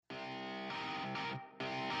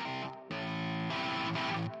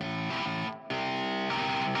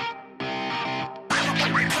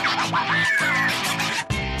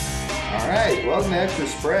right, welcome to Extra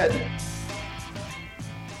Spread.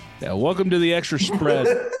 Yeah, welcome to the Extra Spread.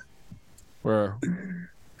 Where,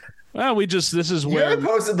 this is You where. haven't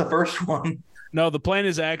posted the first one. No, the plan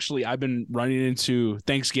is actually I've been running into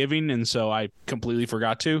Thanksgiving, and so I completely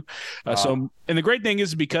forgot to. And the great thing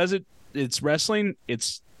is because it's wrestling,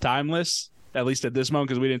 it's timeless, at least at this moment,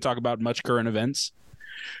 because we didn't talk about much current events.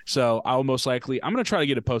 So I'm going to try to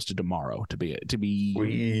get it posted tomorrow to get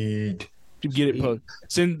it posted.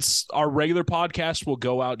 Since our regular podcast will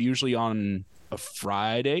go out usually on a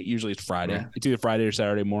Friday. Usually it's Friday. Yeah. It's either Friday or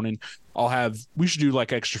Saturday morning. We should do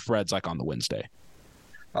like extra spreads like on the Wednesday.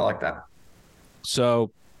 I like that.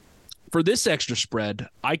 So for this extra spread,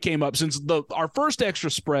 I came up since our first extra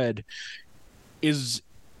spread is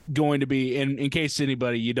going to be in case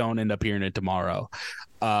anybody you don't end up hearing it tomorrow.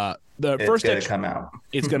 It's going to come out.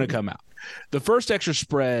 It's going to come out. The first extra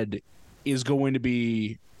spread is going to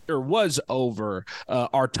be was over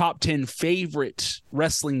our top 10 favorite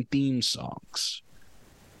wrestling theme songs.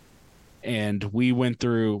 And we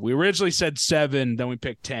originally said 7, then we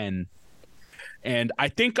picked 10. And I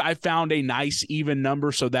think I found a nice even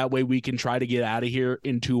number so that way we can try to get out of here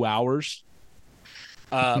in 2 hours.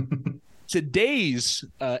 Today's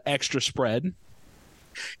extra spread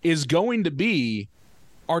is going to be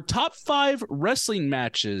our top 5 wrestling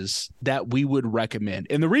matches that we would recommend.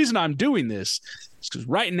 And the reason I'm doing this is because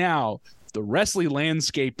right now the wrestling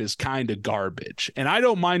landscape is kind of garbage. And I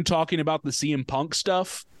don't mind talking about the CM Punk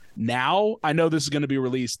stuff now. I know this is going to be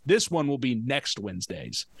released. This one will be next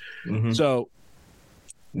Wednesdays. Mm-hmm. So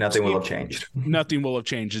nothing will have changed. Nothing will have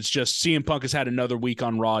changed. It's just CM Punk has had another week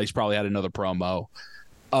on Raw. He's probably had another promo.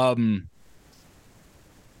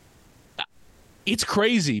 It's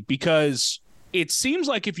crazy because it seems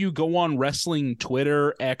like if you go on wrestling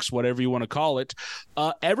Twitter, X, whatever you want to call it,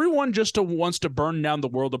 everyone just wants to burn down the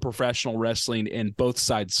world of professional wrestling, and both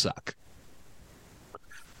sides suck.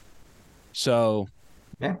 So,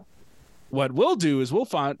 yeah, what we'll do is we'll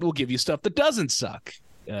give you stuff that doesn't suck.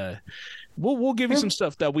 We'll give you some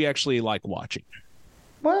stuff that we actually like watching.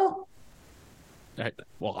 Well,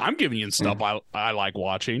 I'm giving you stuff I like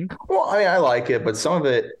watching. Well, I mean, I like it, but some of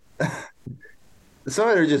it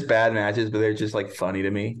are just bad matches, but they're just like funny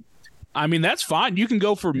to me. I mean, that's fine. You can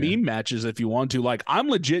go for meme matches if you want to. Like, I'm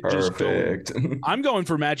legit I'm going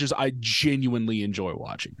for matches I genuinely enjoy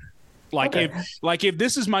watching. Like, if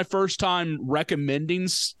this is my first time recommending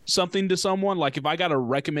something to someone, like if I got to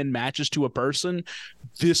recommend matches to a person,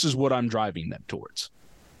 this is what I'm driving them towards.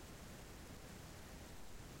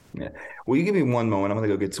 Yeah. Will you give me one moment? I'm going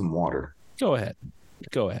to go get some water. Go ahead.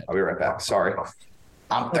 I'll be right back. Sorry.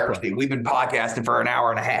 I'm thirsty. We've been podcasting for an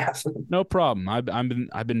hour and a half. No problem.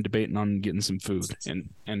 I've been debating on getting some food,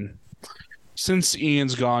 and since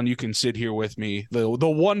Ian's gone, you can sit here with me. The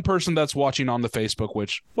one person that's watching on the Facebook,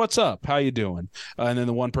 which what's up? How you doing? And then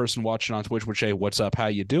the one person watching on Twitch, which hey, what's up? How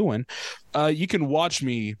you doing? You can watch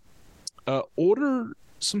me order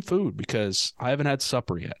some food because I haven't had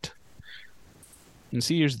supper yet. And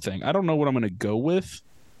see, here's the thing. I don't know what I'm going to go with.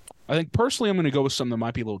 I think personally, I'm going to go with something that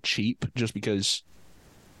might be a little cheap, just because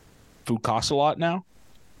food costs a lot now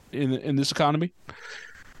in this economy.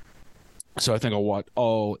 So I think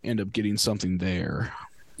I'll end up getting something there.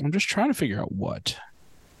 I'm just trying to figure out what.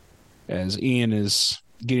 As Ian is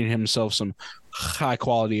getting himself some high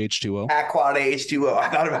quality H2O. High quality H2O. I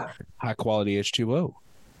thought about it. High quality H2O.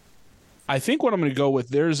 I think what I'm going to go with,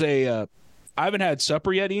 there's I haven't had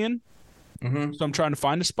supper yet, Ian. Mm-hmm. So I'm trying to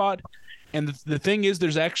find a spot. And the thing is,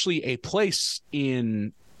 there's actually a place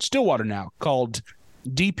in Stillwater now called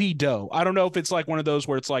DP Dough. I don't know if it's like one of those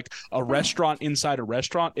where it's like a restaurant inside a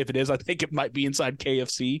restaurant. If it is, I think it might be inside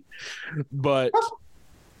KFC. But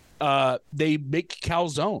they make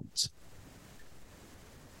calzones.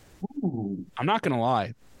 Ooh. I'm not going to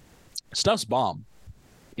lie. Stuff's bomb.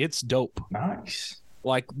 It's dope. Nice.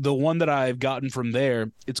 Like the one that I've gotten from there,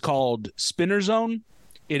 it's called Spinner Zone.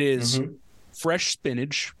 It is fresh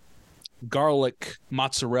spinach, garlic,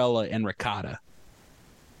 mozzarella, and ricotta.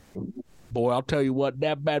 Boy, I'll tell you what,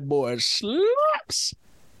 that bad boy slaps.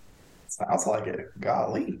 Sounds like it.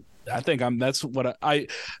 Golly. I think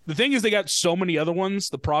the thing is, they got so many other ones.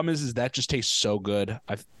 The problem is that just tastes so good.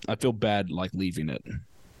 I feel bad like leaving it.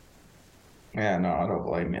 Yeah, no, I don't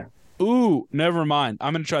blame you. Ooh, never mind.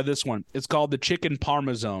 I'm going to try this one. It's called the Chicken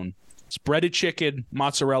Parmesan. It's breaded chicken,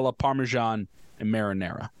 mozzarella, parmesan, and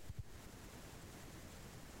marinara.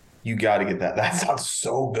 You got to get that. That sounds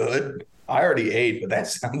so good. I already ate, but that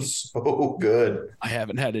sounds so good. I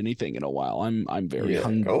haven't had anything in a while. I'm very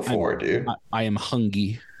hungry. Go for it, dude. I am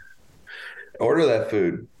hungry. Order that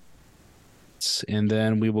food. And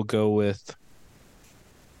then we will go with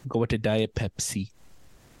the Diet Pepsi.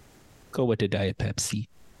 Go with the Diet Pepsi.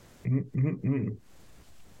 Mm-hmm.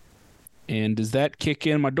 And does that kick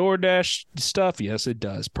in my DoorDash stuff? Yes, it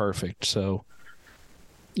does. Perfect. So,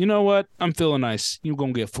 you know what? I'm feeling nice. You're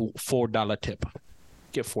going to get $4 tip.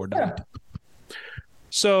 Get $4 tip.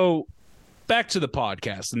 So, back to the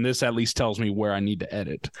podcast, and this at least tells me where I need to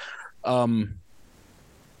edit.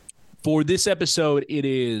 For this episode, it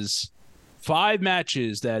is 5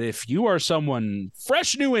 matches that if you are someone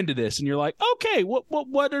fresh new into this and you're like, okay,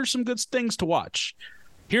 what are some good things to watch?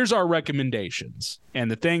 Here's our recommendations. And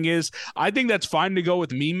the thing is, I think that's fine to go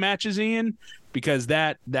with meme matches, Ian, because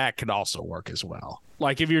that could also work as well.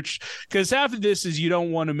 Like if you're, because half of this is you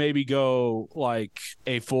don't want to maybe go like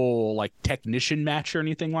a full like technician match or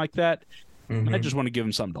anything like that. I just want to give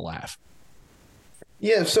them something to laugh.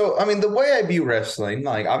 Yeah, so I mean, the way I view wrestling,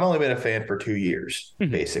 like I've only been a fan for 2 years,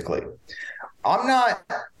 basically. I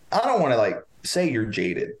don't want to like say you're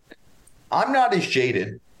jaded. I'm not as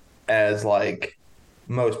jaded as like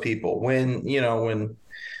most people. When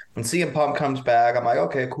CM Punk comes back, I'm like,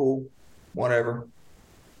 okay, cool, whatever.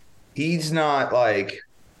 He's not like,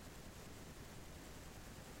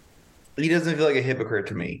 he doesn't feel like a hypocrite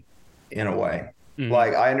to me in a way.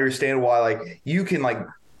 Like I understand why, like you can like,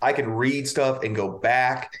 I can read stuff and go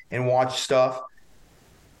back and watch stuff,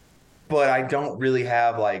 but I don't really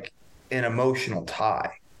have like an emotional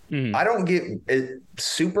tie. I don't get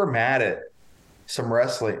super mad at some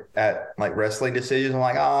wrestling decisions. I'm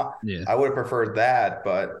like, I would have preferred that,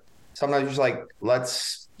 but sometimes just like,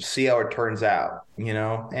 let's see how it turns out,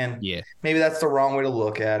 and maybe that's the wrong way to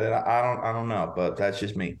look at it. I don't know, but that's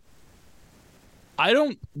just me. I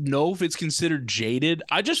don't know if it's considered jaded.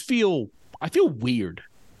 I feel weird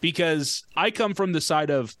because I come from the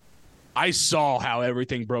side of, I saw how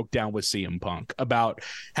everything broke down with CM Punk about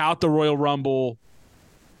how at the Royal Rumble,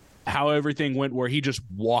 how everything went where he just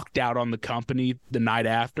walked out on the company the night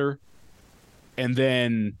after. And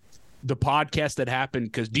then the podcast that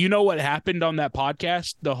happened, because do you know what happened on that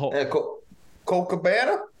podcast? The whole Colt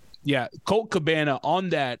Cabana? Yeah, Colt Cabana on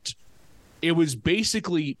that. It was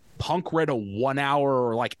basically Punk read a 1 hour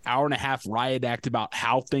or like hour and a half riot act about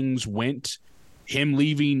how things went, him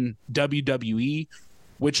leaving WWE,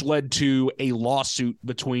 which led to a lawsuit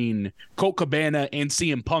between Colt Cabana and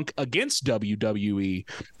CM Punk against WWE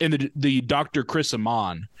and the Dr. Chris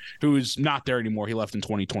Amon, who is not there anymore. He left in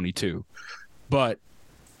 2022. But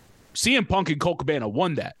CM Punk and Colt Cabana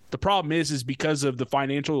won that. The problem is because of the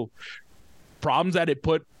financial problems that it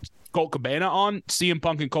put Colt Cabana on, CM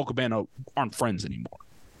Punk and Colt Cabana aren't friends anymore.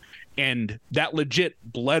 And that legit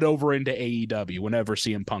bled over into AEW whenever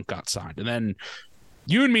CM Punk got signed. And then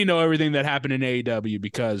you and me know everything that happened in AEW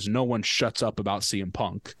because no one shuts up about CM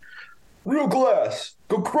Punk. Real glass.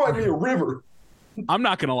 Go cry me a river. I'm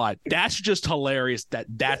not going to lie. That's just hilarious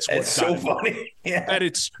that's what's so funny. Yeah. That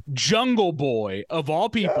it's Jungle Boy, of all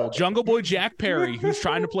people, Jungle Boy Jack Perry, who's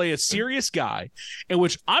trying to play a serious guy, in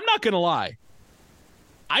which I'm not going to lie.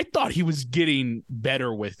 I thought he was getting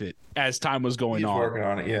better with it as time was going on. He's working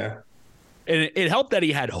on it, yeah. And it helped that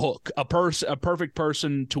he had Hook, a perfect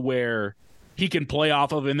person to where he can play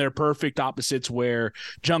off of, and they're perfect opposites where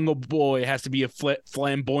Jungle Boy has to be a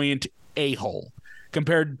flamboyant a-hole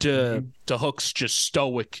compared to Hook's just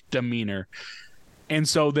stoic demeanor. And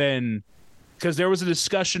so then, because there was a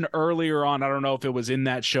discussion earlier on, I don't know if it was in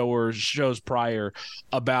that show or shows prior,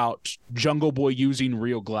 about Jungle Boy using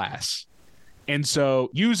real glass. And so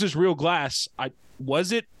uses real glass.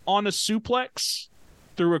 Was it on a suplex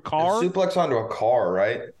through a car? Suplex onto a car,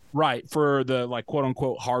 right? Right, for the like quote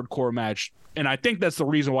unquote hardcore match. And I think that's the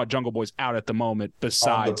reason why Jungle Boy's out at the moment.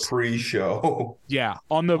 Besides on the pre-show, yeah,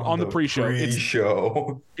 on the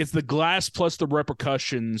pre-show, it's the glass plus the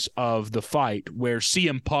repercussions of the fight, where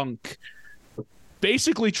CM Punk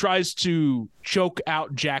basically tries to choke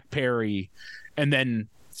out Jack Perry, and then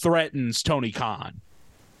threatens Tony Khan,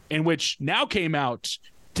 in which now came out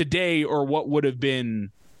today, or what would have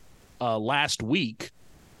been last week,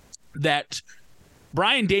 that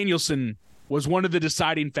Bryan Danielson was one of the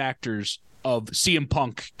deciding factors of CM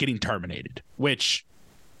Punk getting terminated, which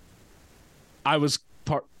I was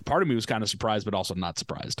part of me was kind of surprised, but also not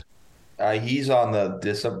surprised. He's on the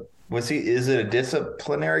is it a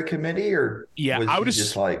disciplinary committee, or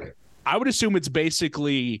I would assume it's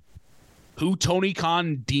basically who Tony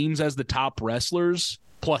Khan deems as the top wrestlers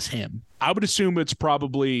plus him. I would assume it's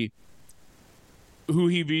probably who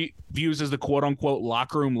he views as the quote unquote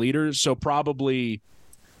locker room leaders. So probably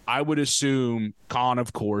I would assume Khan,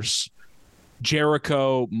 of course,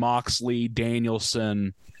 Jericho, Moxley,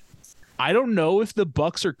 Danielson. I don't know if the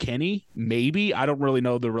Bucks or Kenny. Maybe. I don't really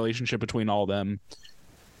know the relationship between all of them.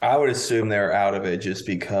 I would assume they're out of it just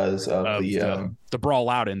because of the brawl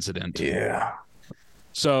out incident. Yeah.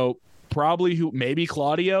 So probably maybe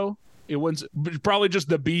Claudio. It was probably just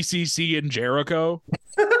the BCC and Jericho.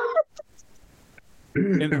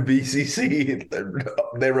 BCC,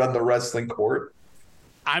 they run the wrestling court.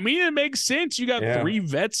 I mean, it makes sense. You got three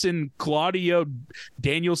vets in Claudio,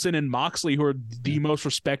 Danielson, and Moxley, who are the most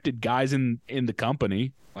respected guys in the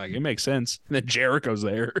company. Like, it makes sense. And then Jericho's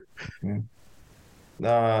there.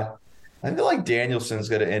 I feel like Danielson's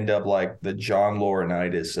going to end up like the John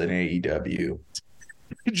Laurinaitis in AEW.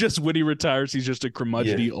 Just when he retires, he's just a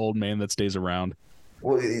curmudgeony old man that stays around.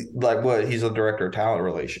 Well, like what? He's a director of talent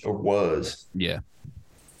relation, or was. Yeah.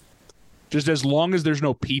 Just as long as there's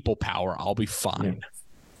no people power, I'll be fine. Yeah.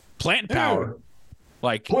 Plant power.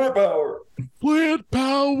 Like plant power. Plant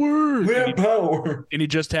power. Plant power. And he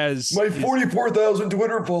just has my 44,000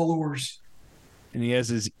 Twitter followers. And he has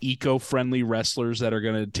his eco-friendly wrestlers that are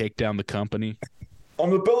going to take down the company.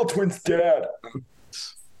 I'm the Bella Twins' dad.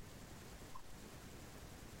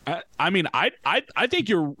 I mean, I think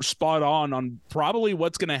you're spot on probably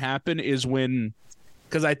what's going to happen is when,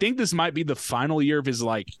 because I think this might be the final year of his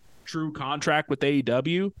like true contract with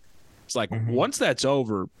AEW. It's like once that's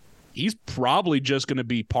over, he's probably just going to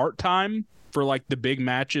be part-time for like the big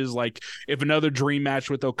matches. Like if another dream match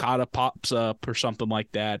with Okada pops up or something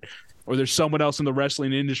like that, or there's someone else in the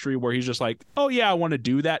wrestling industry where he's just like, oh yeah, I want to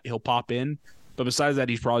do that. He'll pop in. But besides that,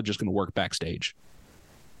 he's probably just going to work backstage,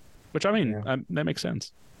 which I mean, that makes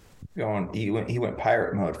sense. He went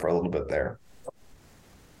pirate mode for a little bit there.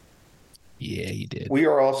 Yeah, he did. We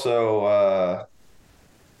are also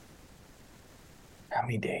how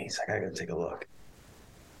many days? I gotta go take a look.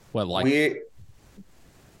 What, like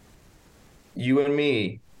you and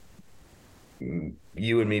me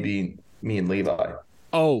being me and Levi.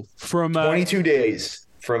 Oh, from 22 days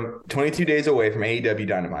away from AEW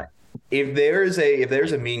Dynamite. If there's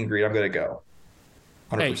a meet and greet, I'm gonna go.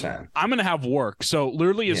 100%. Hey, I'm gonna have work, so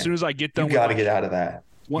literally as soon as I get done, you gotta get out of that.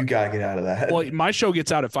 You gotta get out of that. Well, my show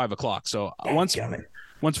gets out at 5:00, so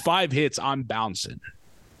once 5 hits, I'm bouncing.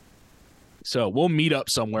 So we'll meet up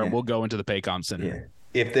somewhere. We'll go into the Paycom Center. Yeah.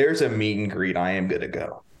 If there's a meet and greet, I am gonna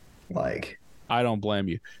go. Like, I don't blame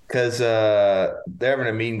you, because they're having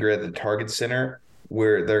a meet and greet at the Target Center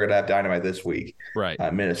where they're gonna have Dynamite this week, right?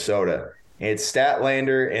 Minnesota. And it's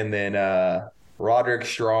Statlander and then Roderick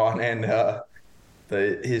Strong and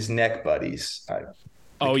his neck buddies.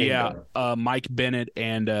 Mike Bennett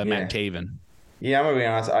and Matt Taven. Yeah, I'm gonna be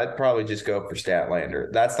honest. I'd probably just go for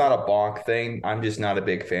Statlander. That's not a bonk thing. I'm just not a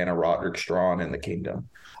big fan of Roderick Strong and the Kingdom.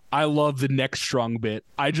 I love the neck strong bit.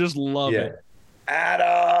 I just love it.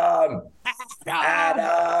 Adam.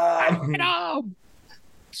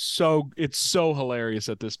 So it's so hilarious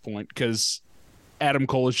at this point because Adam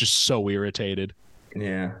Cole is just so irritated.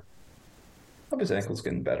 Yeah. I hope his ankle's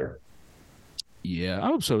getting better. Yeah, I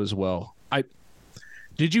hope so as well.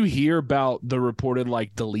 Did you hear about the reported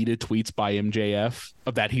like deleted tweets by MJF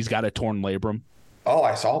of that he's got a torn labrum? Oh,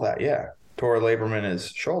 I saw that. Yeah, tore a labrum in his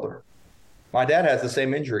shoulder. My dad has the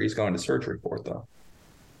same injury. He's going to surgery for it though.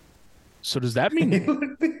 So does that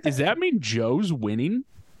mean Joe's winning?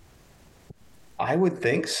 I would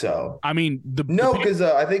think so. I mean, because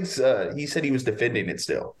I think he said he was defending it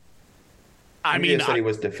still. He said he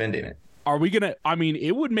was defending it. Are we gonna? I mean,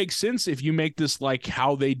 it would make sense if you make this like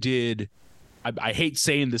how they did. I hate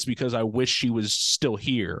saying this because I wish she was still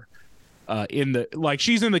here.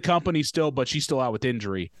 She's in the company still, but she's still out with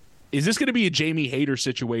injury. Is this going to be a Jamie Hayter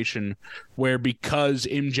situation where because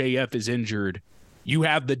MJF is injured, you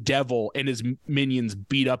have the devil and his minions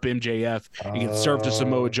beat up MJF and get served to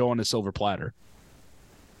Samoa Joe on a silver platter?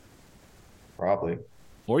 Probably.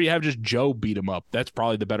 Or you have just Joe beat him up. That's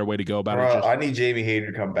probably the better way to go about it. I need Jamie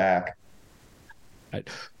Hayter to come back.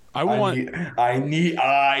 I need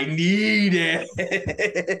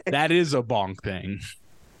it. That is a bonk thing.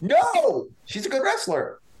 No, she's a good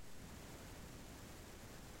wrestler.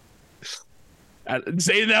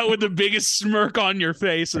 Say that with the biggest smirk on your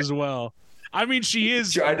face as well. I mean, she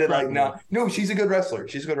is. I did like no. She's a good wrestler.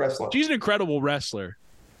 She's a good wrestler. She's an incredible wrestler.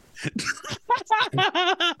 As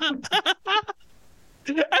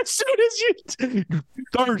soon as you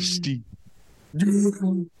thirsty.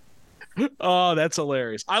 Oh, that's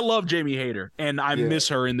hilarious. I love Jamie Hayter, and I miss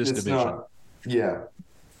her in this division.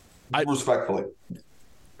 Respectfully.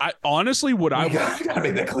 I honestly gotta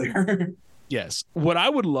make that clear. Yes. What I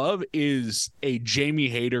would love is a Jamie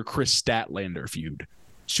Hayter, Chris Statlander feud,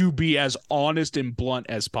 to be as honest and blunt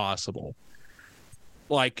as possible.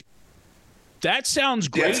 Like, that sounds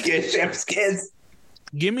great. Chef's kiss.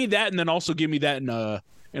 Give me that, and then also give me that in a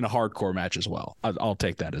hardcore match as well. I'll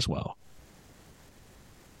take that as well.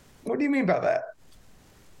 What do you mean by that?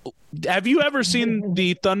 Have you ever seen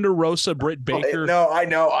the Thunder Rosa Britt Baker? No, I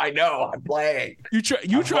know. I'm playing. You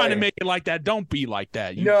trying to make it like that? Don't be like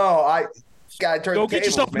that. No, I gotta turn. Go the get tables,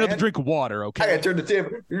 yourself man. another drink of water, okay? I gotta turn the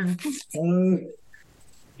table.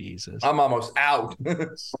 Jesus, I'm almost out.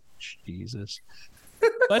 Jesus.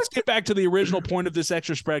 Let's get back to the original point of this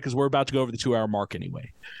extra spread because we're about to go over the 2-hour mark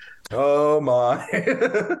anyway. Oh my!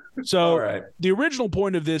 So all right. The original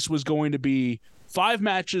point of this was going to be 5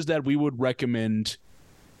 matches that we would recommend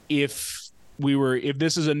if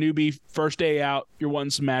this is a newbie first day out, you're wanting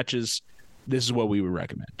some matches. This is what we would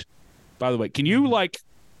recommend. By the way, can you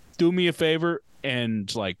do me a favor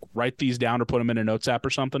and write these down or put them in a notes app or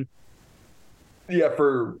something? Yeah,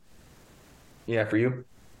 for you.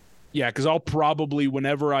 Yeah, because I'll probably,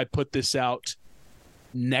 whenever I put this out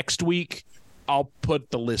next week, I'll put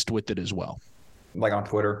the list with it as well. Like on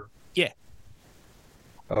Twitter? Yeah.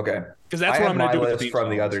 Okay. Because that's what I'm going to do with with the list from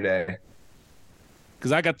the other day.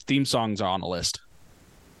 Because I got the theme songs on the list.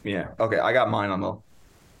 Yeah. Okay. I got mine on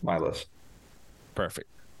my list. Perfect.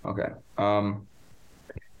 Okay.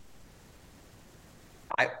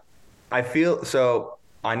 I feel so.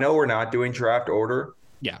 I know we're not doing draft order.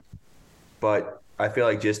 Yeah. But I feel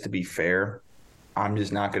like just to be fair, I'm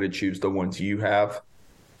just not going to choose the ones you have.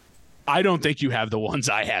 I don't think you have the ones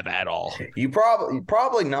I have at all. You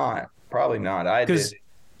probably not. Probably not. Because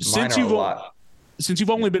since you've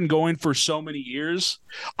only been going for so many years,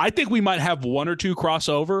 I think we might have 1 or 2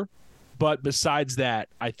 crossover. But besides that,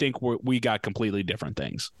 I think we got completely different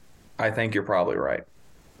things. I think you're probably right.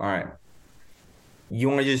 All right. You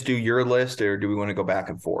want to just do your list, or do we want to go back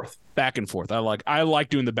and forth? Back and forth. I like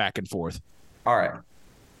doing the back and forth. All right.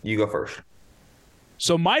 You go first.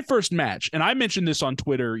 So my first match, and I mentioned this on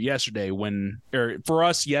Twitter yesterday for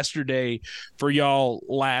us yesterday, for y'all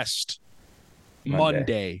last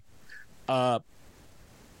Monday. I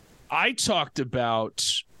talked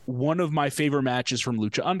about one of my favorite matches from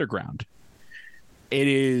Lucha Underground. It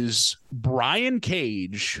is Brian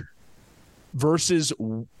Cage versus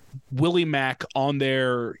Willie Mack on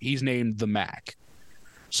there. He's named the Mac.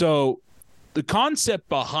 So the concept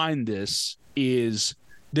behind this is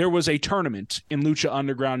there was a tournament in Lucha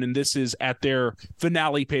Underground, and this is at their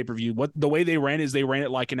finale pay-per-view. The way they ran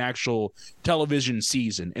it like an actual television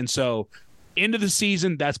season. And so end of the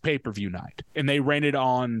season, that's pay-per-view night. And they ran it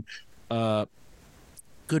on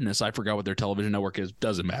goodness, I forgot what their television network is.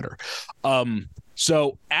 Doesn't matter.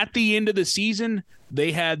 So at the end of the season,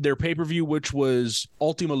 they had their pay-per-view, which was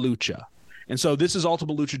Ultima Lucha. And so this is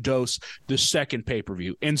Ultima Lucha Dos, the second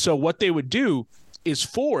pay-per-view. And so what they would do is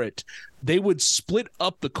for it, they would split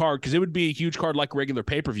up the card because it would be a huge card like regular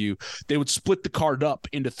pay-per-view. They would split the card up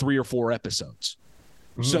into 3 or 4 episodes.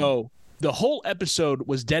 Mm-hmm. So the whole episode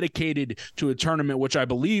was dedicated to a tournament, which I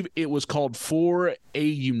believe it was called For a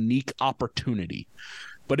Unique Opportunity.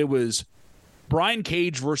 But it was Brian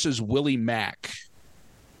Cage versus Willie Mack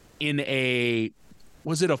in I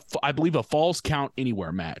believe a Falls Count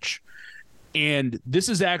Anywhere match. And this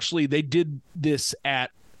is actually, they did this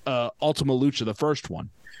at Ultima Lucha, the first one.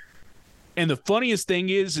 And the funniest thing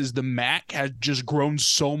is the Mac had just grown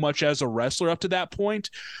so much as a wrestler up to that point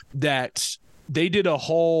that they did a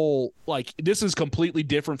whole, this is completely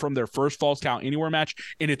different from their first Falls Count Anywhere match,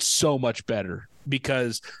 and it's so much better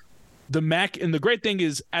because the Mac, and the great thing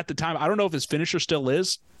is at the time, I don't know if his finisher still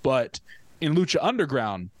is, but in Lucha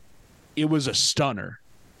Underground, it was a stunner.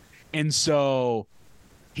 And so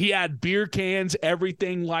he had beer cans,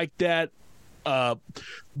 everything like that.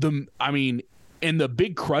 And the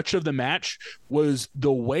big crutch of the match was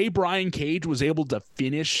the way Brian Cage was able to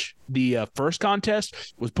finish the first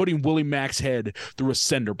contest was putting Willie Mack's head through a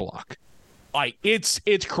cinder block.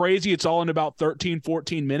 It's crazy. It's all in about 13,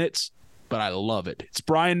 14 minutes, but I love it. It's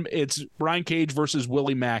Brian Cage versus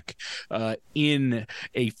Willie Mack in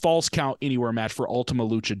a Falls Count Anywhere match for Ultima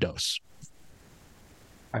Lucha Dos.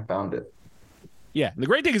 I found it. Yeah, the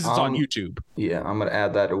great thing is it's on YouTube. Yeah, I'm going to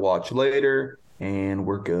add that to watch later. And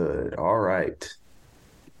we're good. All right.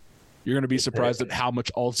 You're going to be surprised at how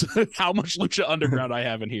much Lucha Underground I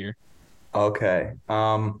have in here. Okay. So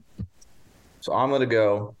I'm going to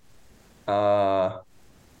go.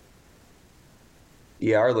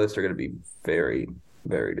 Yeah, our lists are going to be very,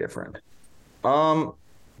 very different.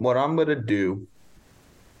 What I'm going to do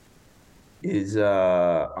is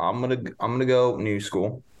I'm going to go new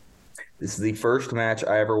school. This is the first match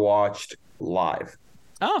I ever watched live.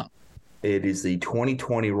 Oh. It is the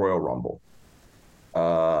 2020 Royal Rumble.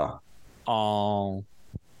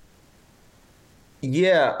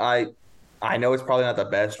 Yeah, I know it's probably not the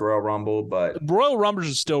best Royal Rumble, but Royal Rumbles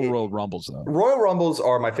are still Royal Rumbles, though. Royal Rumbles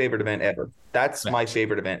are my favorite event ever. That's my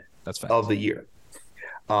favorite event of the year.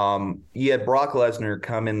 You had Brock Lesnar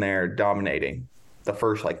come in there dominating the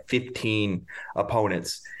first like 15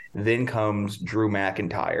 opponents. Then comes Drew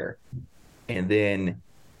McIntyre, and then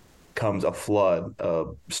comes a flood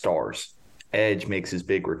of stars. Edge makes his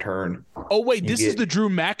big return. Oh, wait, this is the Drew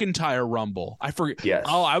McIntyre Rumble. I forget. Yes.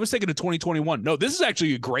 Oh, I was thinking of 2021. No, this is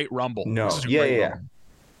actually a great Rumble. No. This is a great Rumble.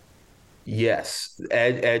 Yes.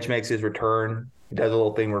 Edge makes his return. He does a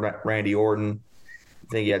little thing with Randy Orton.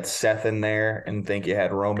 I think you had Seth in there, and I think you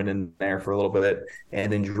had Roman in there for a little bit,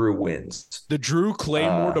 and then Drew wins. The Drew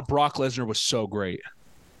Claymore to Brock Lesnar was so great.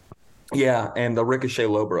 Yeah, and the Ricochet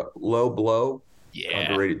low blow,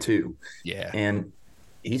 underrated too. Yeah, and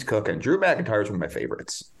he's cooking. Drew McIntyre is one of my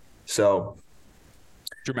favorites. So,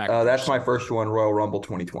 Drew McIntyre. That's my first one, Royal Rumble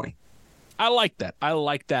 2020. I like that. I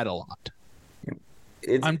like that a lot.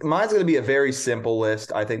 Mine's going to be a very simple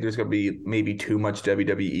list. I think there's going to be maybe too much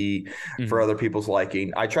WWE for other people's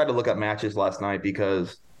liking. I tried to look up matches last night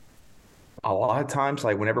because a lot of times,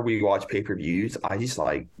 like whenever we watch pay-per-views, I just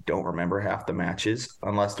like don't remember half the matches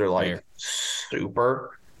unless they're like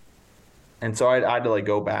super. And so I had to like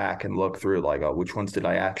go back and look through like, oh, which ones did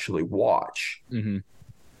I actually watch? Mm-hmm.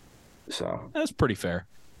 So that's pretty fair.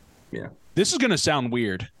 Yeah. This is going to sound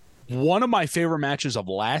weird. One of my favorite matches of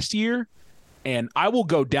last year, and I will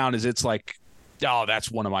go down as it's like, oh,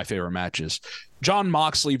 that's one of my favorite matches. Jon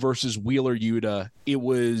Moxley versus Wheeler Yuta. It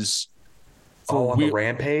was on the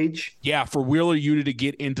Rampage? Yeah, for Wheeler Yuta to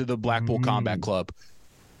get into the Blackpool Combat Club.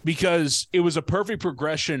 Because it was a perfect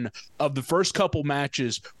progression of the first couple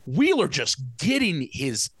matches. Wheeler just getting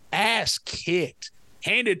his ass kicked,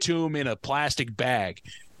 handed to him in a plastic bag.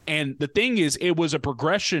 And the thing is, it was a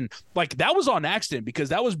progression. Like, that was on accident because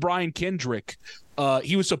that was Brian Kendrick.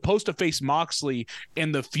 He was supposed to face Moxley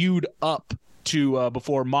in the feud up to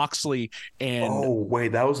before Moxley and. Oh,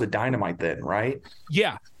 wait, that was the Dynamite then, right?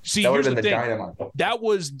 Yeah. See, that here's the thing. Dynamite.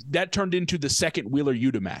 That turned into the second Wheeler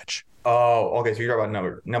Yuta match. Oh, okay. So you're talking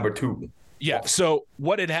about number two. Yeah. So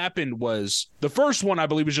what had happened was the first one, I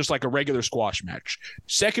believe, was just like a regular squash match.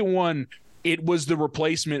 Second one, it was the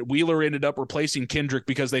replacement. Wheeler ended up replacing Kendrick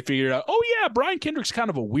because they figured out, oh, yeah, Brian Kendrick's kind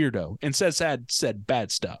of a weirdo and said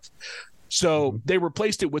bad stuff. So they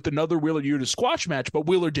replaced it with another Wheeler Yuta squash match, but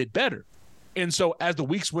Wheeler did better. And so as the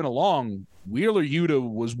weeks went along, Wheeler Yuta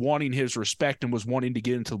was wanting his respect and was wanting to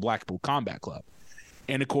get into the Blackpool Combat Club.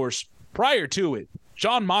 And, of course, prior to it,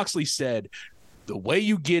 Jon Moxley said, the way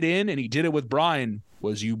you get in, and he did it with Brian,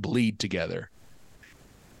 was you bleed together.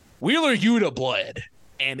 Wheeler Yuta bled.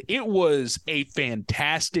 And it was a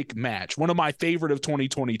fantastic match. One of my favorite of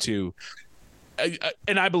 2022.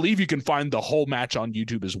 And I believe you can find the whole match on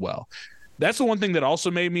YouTube as well. That's the one thing that also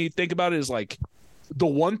made me think about it is like the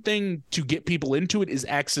one thing to get people into it is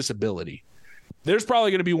accessibility. There's probably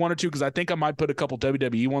going to be one or two because I think I might put a couple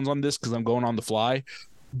WWE ones on this because I'm going on the fly.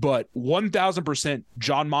 But 1,000%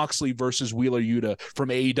 Jon Moxley versus Wheeler Yuta from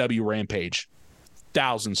AEW Rampage.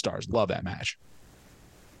 1,000 stars. Love that match.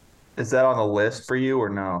 Is that on the list for you or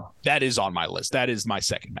no? That is on my list. That is my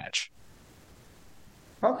second match.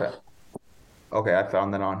 Okay, I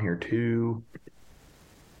found that on here too.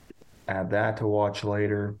 Add that to watch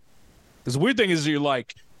later. Because the weird thing is you're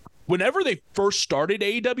like, whenever they first started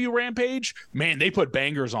AEW Rampage, man, they put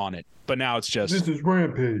bangers on it. But now it's just... This is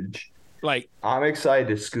Rampage. Like, I'm excited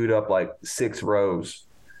to scoot up like 6 rows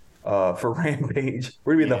for Rampage.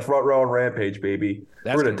 We're going to be in the front row on Rampage, baby.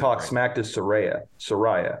 We're going to talk smack to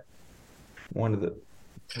Soraya. One of the...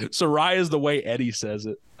 Soraya is the way Eddie says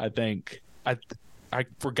it, I think. I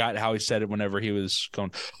forgot how he said it whenever he was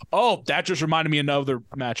going, oh, that just reminded me of another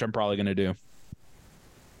match I'm probably going to do.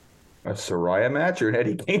 A Soraya match or an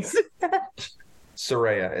Eddie Kingston match?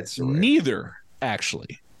 Soraya. It's Soraya. Neither,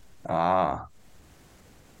 actually.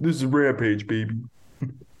 This is Rampage, baby.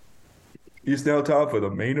 It's now time for the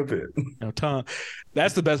main event. No time.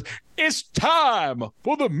 That's the best. It's time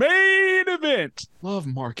for the main event. Love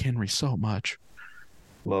Mark Henry so much.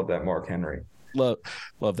 Love that Mark Henry. Love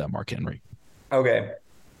that Mark Henry. Okay.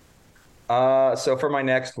 So for my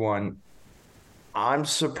next one, I'm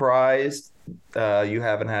surprised you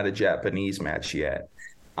haven't had a Japanese match yet.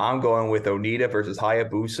 I'm going with Onita versus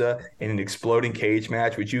Hayabusa in an exploding cage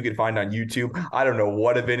match, which you can find on YouTube. I don't know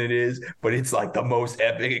what event it is, but it's like the most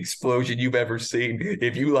epic explosion you've ever seen.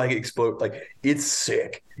 If you like explode, like it's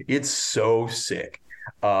sick. It's so sick.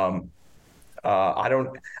 I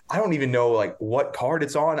don't even know like what card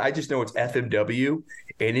it's on. I just know it's FMW,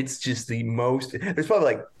 and it's just the most. There's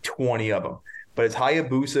probably like 20 of them, but it's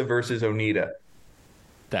Hayabusa versus Onita.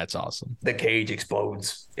 That's awesome. The cage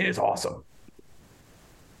explodes. It is awesome.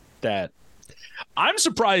 That I'm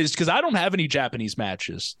surprised because I don't have any Japanese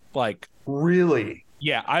matches. Like, really?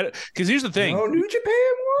 Yeah, because here's the thing. No New Japan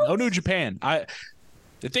ones? No New Japan.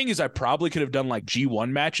 The thing is, I probably could have done like G1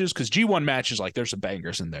 matches, because G1 matches, like, there's some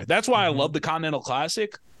bangers in there. That's why I love the Continental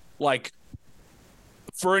Classic. Like,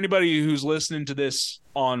 for anybody who's listening to this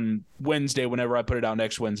on Wednesday, whenever I put it out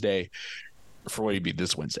next Wednesday, for what it'd be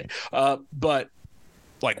this Wednesday. But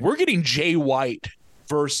like, we're getting Jay White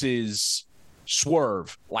versus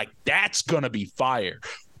Swerve. Like, that's gonna be fire.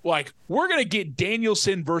 Like, we're gonna get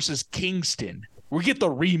Danielson versus Kingston. We get the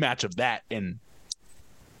rematch of that, and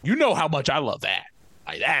you know how much I love that.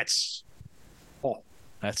 Like, that's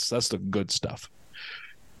the good stuff.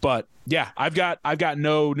 But yeah, I've got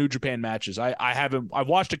no New Japan matches. I've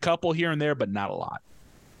watched a couple here and there, but not a lot.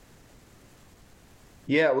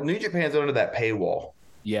 Yeah, well, New Japan's under that paywall.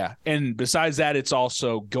 Yeah, and besides that, it's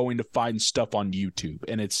also going to find stuff on YouTube,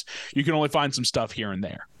 and you can only find some stuff here and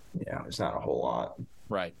there. Yeah, it's not a whole lot.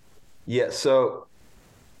 Right. Yeah, so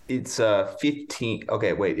it's 15.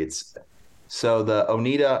 Okay, wait, so the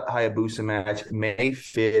Onita Hayabusa match, May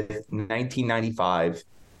 5th, 1995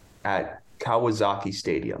 at Kawasaki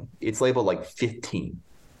Stadium. It's labeled like 15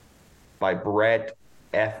 by Brett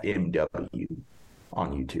FMW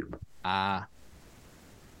on YouTube.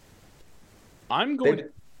 I'm going.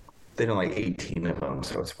 They done like 18 of them,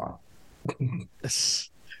 so it's fine.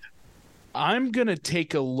 I'm going to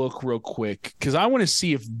take a look real quick, because I want to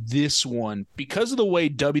see if this one, because of the way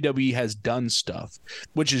WWE has done stuff,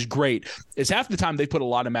 which is great, is half the time they put a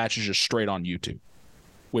lot of matches just straight on YouTube,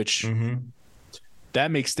 which that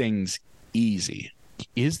makes things easy.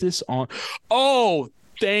 Is this on? Oh,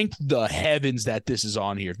 thank the heavens that this is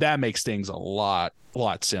on here. That makes things a lot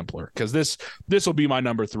simpler, because this will be my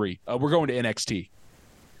number 3. We're going to NXT.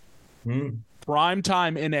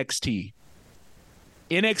 Primetime NXT.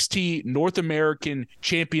 NXT North American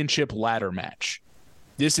Championship ladder match.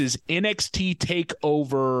 This is NXT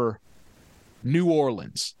TakeOver New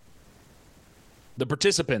Orleans. The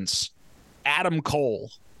participants: Adam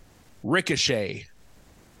Cole, Ricochet,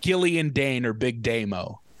 Killian Dane or Big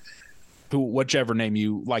Damo, whichever name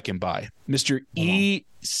you like him by, Mr.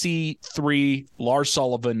 EC3, Lars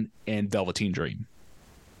Sullivan, and Velveteen Dream.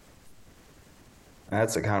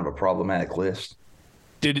 That's a kind of a problematic list.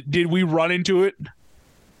 Did we run into it?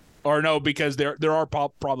 Or no, because there are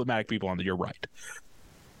problematic people on there. You're right.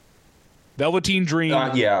 Velveteen Dream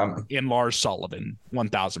and Lars Sullivan,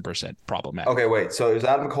 1,000% problematic. Okay, wait. So there's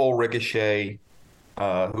Adam Cole, Ricochet.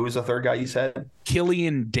 Who was the third guy you said?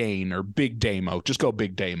 Killian Dane or Big Damo. Just go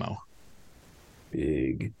Big Damo.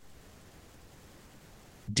 Big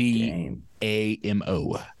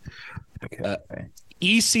D-A-M-O. Okay.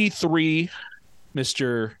 EC3,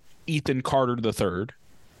 Mr. Ethan Carter III.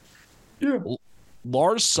 Yeah.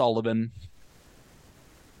 Lars Sullivan.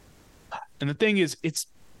 And the thing is, it's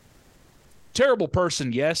terrible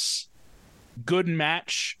person, yes. Good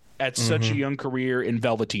match at such a young career in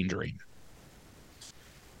Velveteen Dream.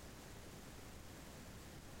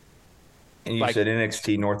 And you said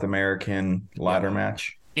NXT North American ladder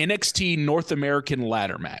match? NXT North American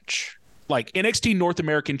ladder match. Like NXT North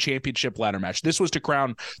American Championship ladder match. This was to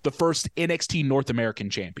crown the first NXT North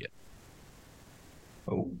American champion.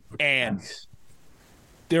 Oh, and nice.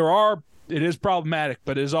 It is problematic,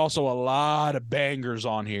 but there's also a lot of bangers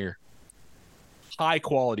on here. High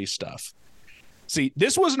quality stuff. See,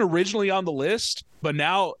 this wasn't originally on the list, but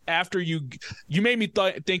now after you made me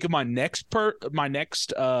think of my next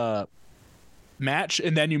match,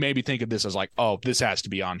 and then you made me think of this as like, oh, this has to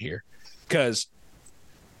be on here. Because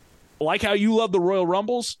like how you love the Royal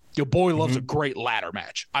Rumbles, your boy loves a great ladder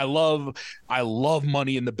match. I love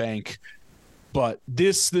Money in the Bank, but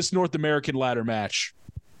this North American ladder match,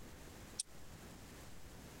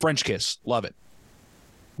 French Kiss, love it.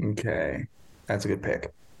 Okay, that's a good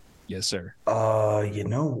pick. Yes, sir. You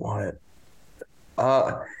know what?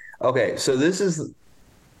 Okay, so this is.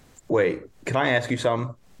 Wait, can I ask you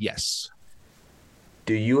something? Yes.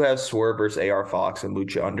 Do you have Swerve versus AR Fox and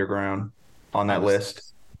Lucha Underground on that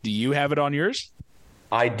list? Do you have it on yours?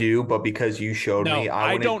 I do, but because you showed me,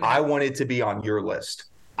 I want it to be on your list.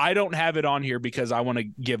 I don't have it on here because I want to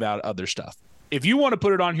give out other stuff. If you want to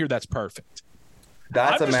put it on here, that's perfect.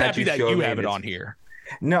 That's I'm a just match happy that you have it on here.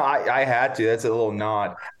 No, I had to. That's a little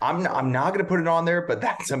nod. I'm not going to put it on there, but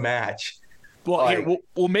that's a match. Well, like, here,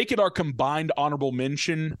 we'll make it our combined honorable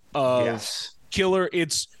mention of Killer.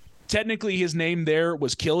 It's technically his name there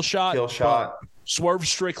was Killshot. Swerve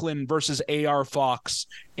Strickland versus AR Fox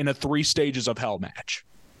in a 3 stages of hell match.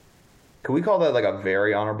 Can we call that like a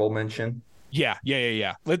very honorable mention? Yeah.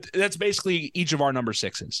 That's basically each of our number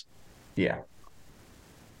 6s. Yeah.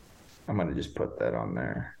 I'm going to just put that on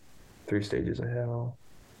there. 3 stages of hell,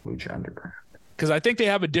 Lucha Underground. because I think they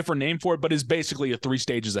have a different name for it, but it's basically a 3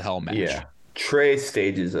 stages of hell match. Yeah. Tres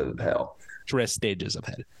stages of hell. 3 stages of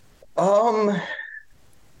hell.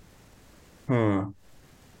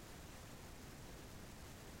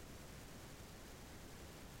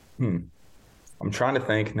 I'm trying to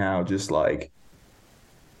think now, just like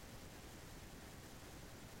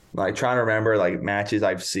trying to remember like matches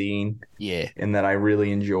I've seen, and that I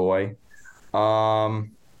really enjoy.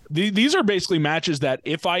 These are basically matches that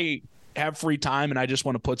if I have free time and I just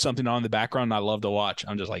want to put something on in the background and I love to watch,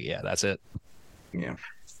 I'm just like, yeah, that's it. Yeah.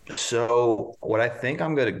 So what I think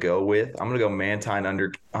I'm gonna go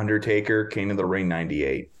Mankind Undertaker King of the Ring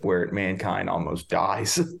 98, where Mankind almost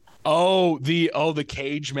dies. The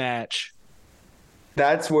cage match.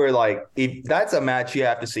 That's where if that's a match you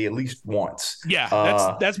have to see at least once.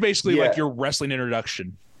 Yeah, that's basically like your wrestling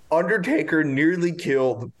introduction. Undertaker nearly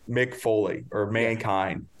killed Mick Foley or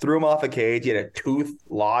Mankind. Threw him off a cage. He had a tooth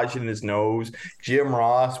lodged in his nose. Jim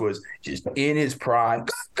Ross was just in his prime.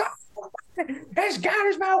 As God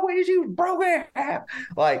is my witness, he was broken in half.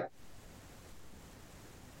 Like,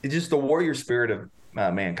 it's just the warrior spirit of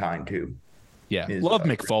Mankind too. Yeah, love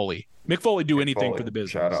Mick Foley. Mick Foley do anything for the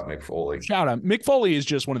business. Shout out Mick Foley. Shout out. Mick Foley is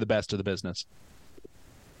just one of the best of the business.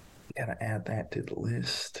 Gotta add that to the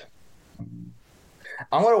list.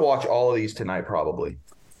 I'm gonna watch all of these tonight, probably.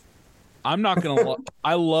 I'm not gonna.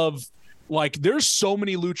 I love, there's so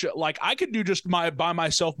many lucha. Like, I could do just by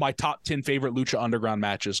myself my top 10 favorite Lucha Underground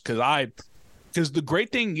matches because the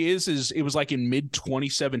great thing is it was like in mid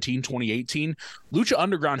 2017, 2018, Lucha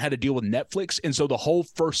Underground had to deal with Netflix, and so the whole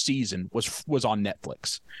first season was on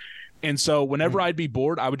Netflix. And so whenever I'd be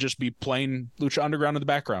bored, I would just be playing Lucha Underground in the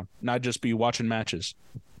background, and I'd just be watching matches.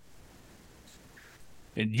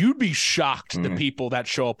 And you'd be shocked the people that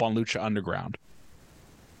show up on Lucha Underground.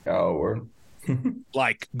 Oh, word.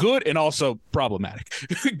 Like, good and also problematic.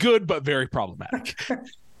 Good, but very problematic.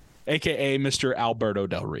 AKA Mr. Alberto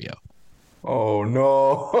Del Rio. Oh,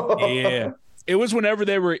 no. Yeah. It was whenever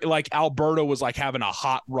they were like Alberto was like having a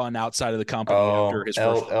hot run outside of the company after his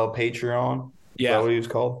first. El Patreon? Yeah. Is that what he was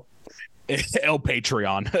called? El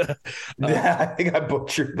Patreon. Yeah, I think I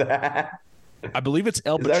butchered that. I believe it's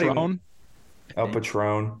El Patron. El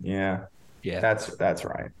Patron, yeah. Yeah. That's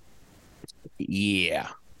right. Yeah.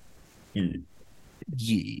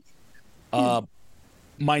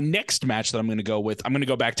 My next match that I'm going to go with, I'm going to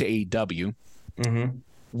go back to AEW. Mm-hmm.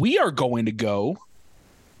 We are going to go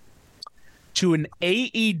to an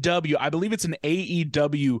AEW, I believe it's an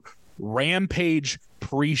AEW Rampage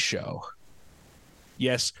pre-show.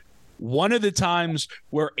 Yes, one of the times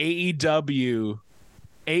where AEW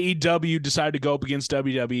decided to go up against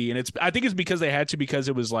WWE, and I think it's because they had to, because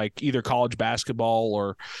it was like either college basketball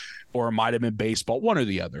or it might have been baseball, one or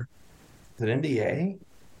the other. Is it NBA?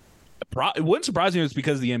 It wouldn't surprise me if it's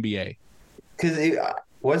because of the NBA. Because it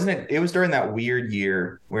was during that weird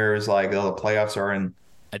year where it was like, the playoffs are in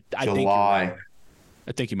July.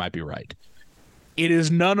 I think you might be right. It is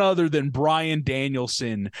none other than Bryan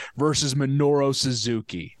Danielson versus Minoru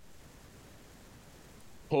Suzuki.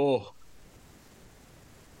 Oh.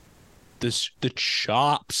 The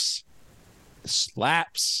chops, the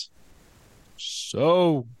slaps,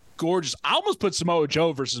 so gorgeous. I almost put Samoa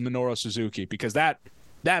Joe versus Minoru Suzuki because that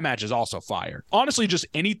match is also fire. Honestly, just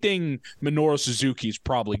anything Minoru Suzuki is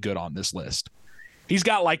probably good on this list. He's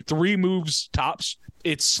got like 3 moves tops.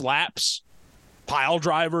 It's slaps, pile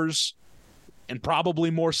drivers, and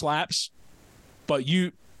probably more slaps. But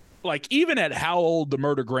even at how old the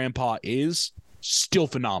Murder Grandpa is, still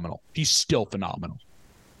phenomenal. He's still phenomenal.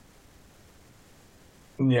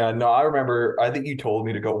 Yeah, no, I remember. I think you told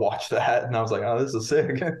me to go watch that, and I was like, "Oh, this is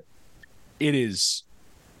sick." It is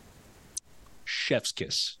chef's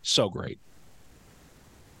kiss. So great.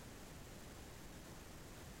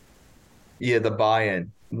 Yeah, the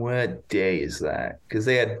buy-in. What day is that? Because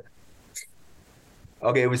they had.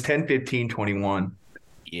 Okay, it was 10/15/21.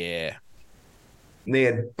 Yeah. They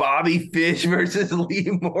had Bobby Fish versus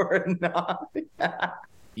Lee Moriarty.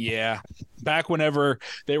 Yeah, back whenever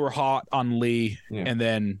they were hot on Lee, and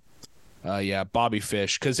then, Bobby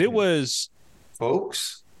Fish, because it was,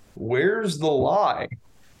 folks. Where's the lie?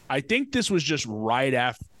 I think this was just right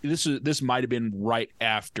after. This might have been right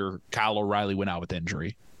after Kyle O'Reilly went out with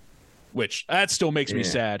injury, which that still makes me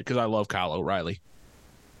sad because I love Kyle O'Reilly.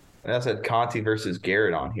 I said Conti versus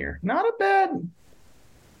Garrett on here. Not a bad.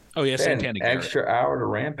 Oh, yeah, Santana Garrett. Extra hour to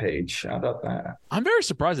Rampage. Shout out that. I'm very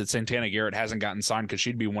surprised that Santana Garrett hasn't gotten signed because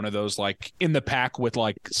she'd be one of those, like, in the pack with,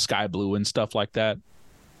 like, Sky Blue and stuff like that.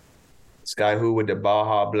 Sky Who with the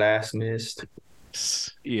Baja Blast mist.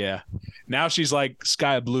 Yeah. Now she's like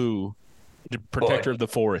Sky Blue, the protector of the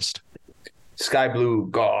forest. Sky Blue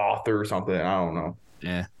Goth or something. I don't know.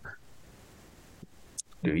 Yeah.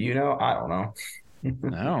 Do you know? I don't know.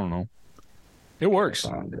 I don't know. It works.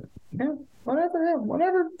 Yeah,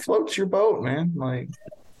 whatever floats your boat, man. Like,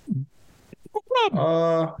 No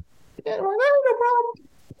problem. yeah, no problem.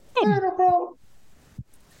 No problem.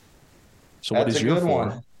 So what is your good 4?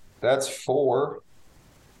 one. That's 4.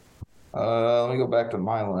 Let me go back to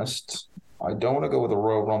my list. I don't want to go with the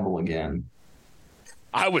Royal Rumble again.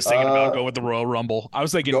 I was thinking about going with the Royal Rumble. I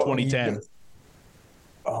was thinking 2010.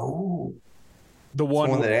 The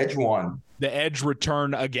one that Edge won. The Edge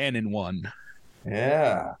return again and won.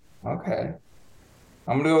 Yeah. Okay.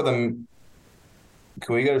 I'm gonna go with them.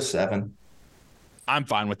 Can we go to 7? I'm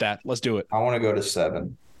fine with that. Let's do it. I want to go to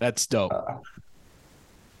 7. That's dope.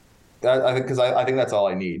 I think I think that's all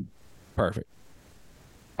I need. Perfect.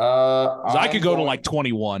 I could go to like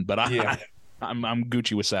 21, but I'm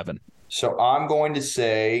Gucci with 7. So I'm going to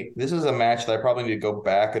say this is a match that I probably need to go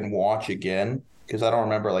back and watch again because I don't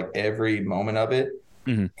remember like every moment of it.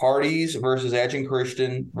 Mm-hmm. Hardys versus Edge and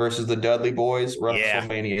Christian versus the Dudley Boys,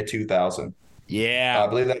 WrestleMania 2000. Yeah. I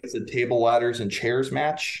believe that was a table, ladders, and chairs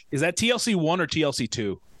match. Is that TLC 1 or TLC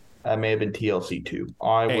 2? That may have been TLC 2.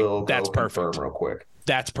 I will go confirm real quick.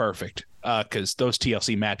 That's perfect. Because those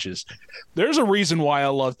TLC matches, there's a reason why I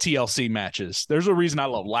love TLC matches. There's a reason I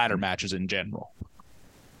love ladder matches in general.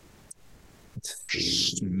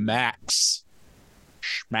 Smacks.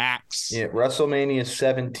 Yeah, WrestleMania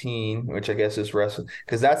 17, which I guess is wrestling,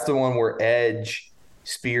 because that's the one where Edge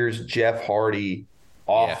spears Jeff Hardy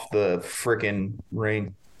off the freaking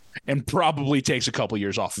ring. And probably takes a couple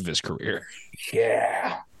years off of his career.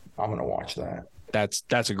 Yeah. I'm going to watch that.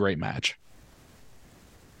 That's a great match.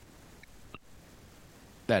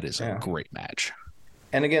 That is a great match.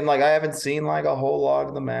 And again, like I haven't seen like a whole lot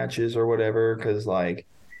of the matches or whatever because like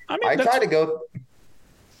I try to go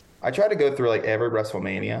through like every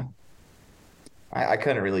WrestleMania. I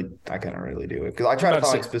couldn't really do it because I try to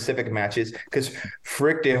find like specific matches because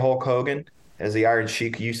Frick did Hulk Hogan, as the Iron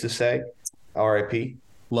Sheik used to say, R.I.P.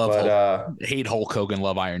 Hate Hulk Hogan,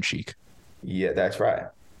 love Iron Sheik. Yeah, that's right.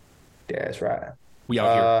 We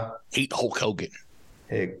out here hate Hulk Hogan.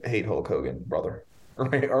 Hate Hulk Hogan, brother.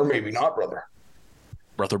 Or maybe not, brother.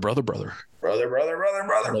 Brother.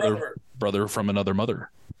 Brother from another mother.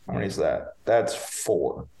 How many is that? That's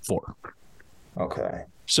 4. 4. Okay.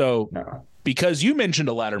 So, because you mentioned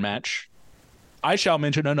a ladder match, I shall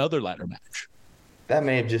mention another ladder match. That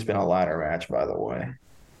may have just been a ladder match, by the way.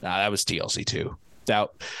 Nah, that was TLC 2. That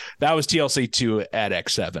was TLC 2 at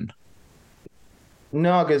X7.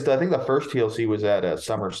 No, because I think the first TLC was at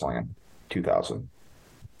SummerSlam 2000.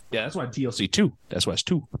 Yeah, that's why TLC 2. That's why it's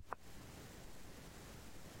 2.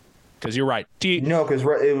 Because you're right. No, because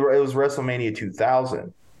it was WrestleMania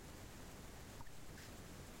 2000.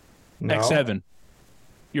 No? X7.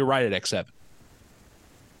 You're right at X7.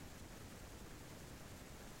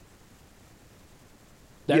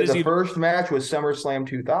 The first match was SummerSlam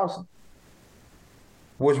 2000.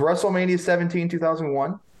 Was WrestleMania 17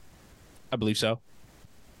 2001? I believe so.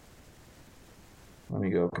 Let me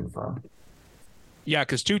go confirm. Yeah,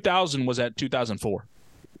 because 2000 was at 2004.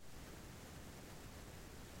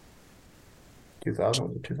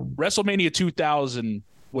 2000? WrestleMania 2000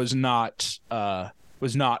 was not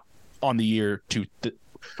on the year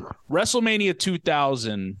WrestleMania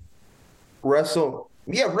 2000. Why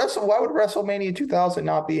would WrestleMania 2000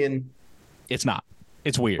 not be in? It's not.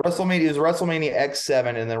 It's weird. WrestleMania is WrestleMania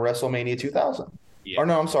X7 and then WrestleMania 2000. Yeah. Or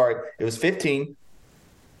no, I'm sorry. It was 15.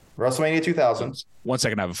 WrestleMania 2000. 1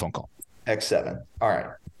 second, I have a phone call. X7. All right.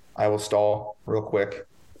 I will stall real quick.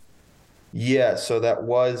 Yeah, so that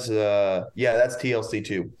was that's TLC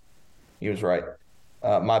 2. He was right.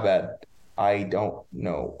 My bad. I don't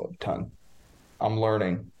know a ton. I'm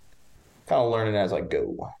learning. Kind of learning as I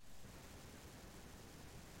go.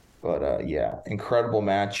 But incredible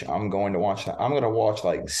match. I'm going to watch that. I'm going to watch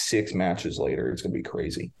like 6 matches later. It's going to be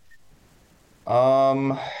crazy.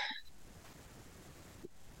 So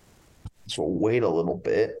we'll wait a little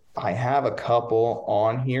bit. I have a couple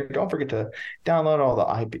on here. Don't forget to download all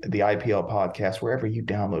the IPL podcast wherever you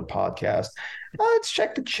download podcasts. Let's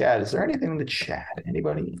check the chat. Is there anything in the chat?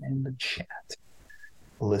 Anybody in the chat?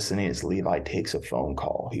 Listening as Levi takes a phone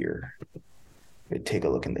call here. Take a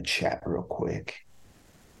look in the chat real quick.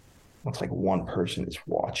 Looks like one person is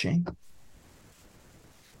watching.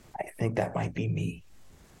 I think that might be me.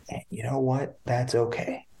 And you know what? That's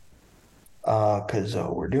okay. Because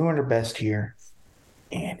we're doing our best here.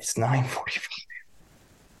 And it's 9:45.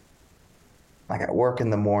 I got work in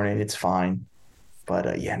the morning. It's fine. But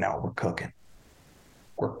we're cooking.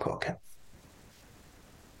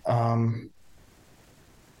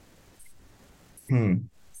 Hmm.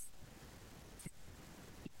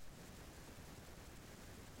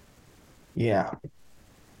 Yeah.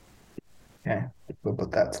 Okay. We'll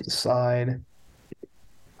put that to the side.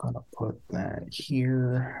 Gonna put that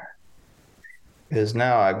here. Because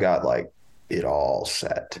now I've got like it all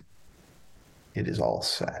set. It is all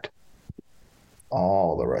set.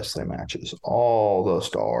 All the wrestling matches, all the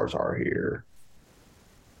stars are here.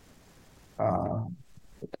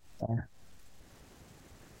 There.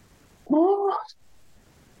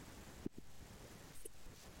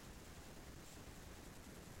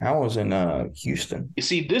 I was in Houston. You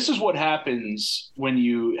see, this is what happens when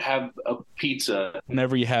you have a pizza.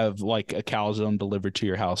 Whenever you have like a calzone delivered to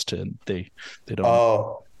your house, they don't.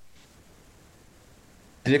 Oh,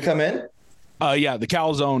 did it come in? Yeah, the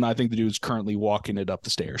calzone. I think the dude's currently walking it up the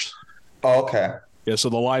stairs. Oh, okay. Yeah, so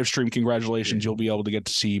the live stream, congratulations, you'll be able to get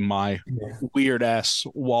to see my weird ass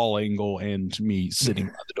wall angle and me sitting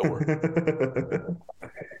by the door.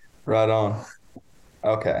 Right on.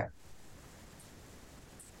 Okay.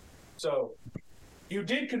 So you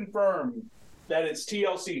did confirm that it's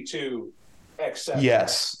TLC 2 X7.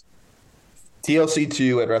 Yes. TLC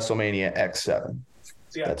 2 at WrestleMania X7.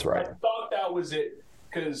 See, that's right. I thought that was it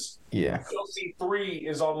because yeah. TLC 3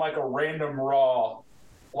 is on like a random Raw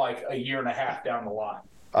like a year and a half down the line.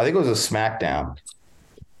 I think it was a SmackDown.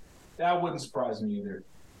 That wouldn't surprise me either.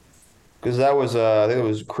 Because that was, I think it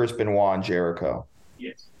was Chris Benoit and Jericho.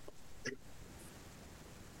 Yes.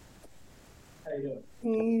 How you doing?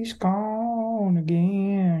 He's gone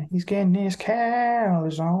again. He's getting his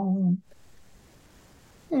calories on.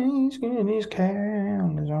 He's getting his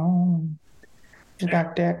calories on. He's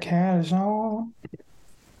got that calories on.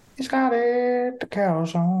 He's got it, the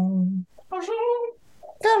calories on.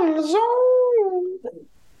 Calories on.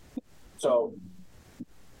 So,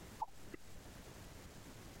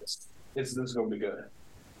 this is going to be good.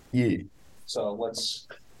 Yeah. So, let's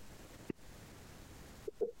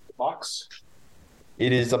box.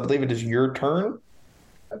 It is, I believe it is your turn.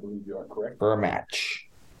 I believe you are correct. For a match.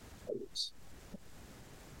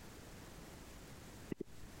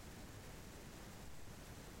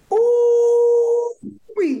 Ooh,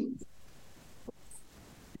 wee.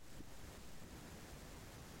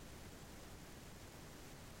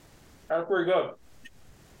 That's pretty good.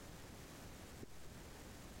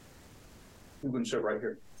 You can sit right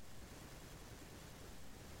here.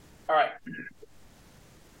 All right.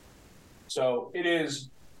 So it is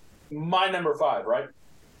my number 5, right?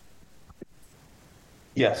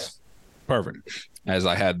 Yes. Perfect. As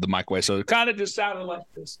I had the mic away, so it kind of just sounded like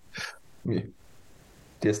this. Yeah.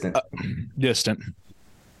 Distant. Distant.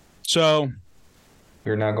 So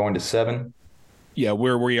you're now going to 7? Yeah,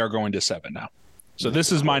 we are going to 7 now. So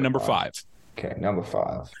this is my number 5. Okay, number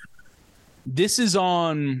 5. This is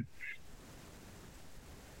on.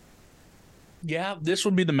 Yeah, this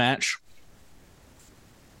would be the match.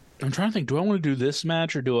 I'm trying to think. Do I want to do this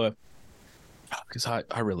match or do a? Because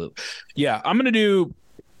I really. Yeah, I'm going to do.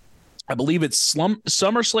 I believe it's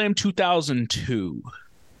SummerSlam 2002.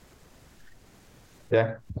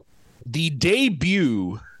 Yeah. The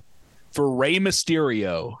debut for Rey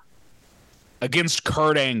Mysterio against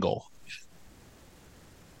Kurt Angle.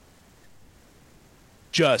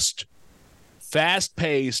 Just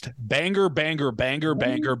fast-paced, banger, banger, banger,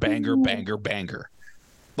 banger, banger, banger, banger.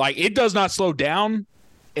 Like, it does not slow down,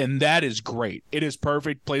 and that is great. It is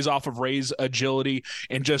perfect. Plays off of Rey's agility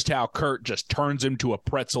and just how Kurt just turns him to a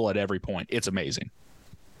pretzel at every point. It's amazing.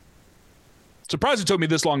 Surprised it took me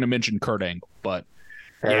this long to mention Kurt Angle, but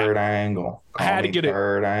Kurt Angle. I had to get it.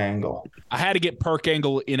 Kurt Angle. I had to get Perk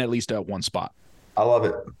Angle in at least at one spot. I love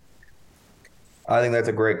it. I think that's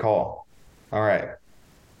a great call. All right.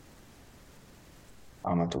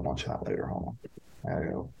 I'm going to have to watch that later. Hold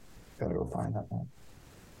on. Gotta go find that one.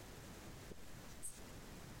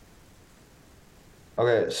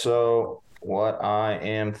 Okay, so what I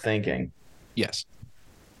am thinking. Yes.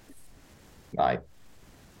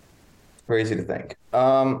 Crazy to think.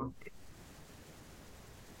 I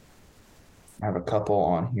have a couple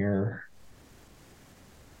on here.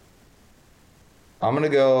 I'm going to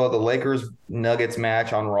go the Lakers Nuggets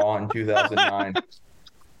match on Raw in 2009.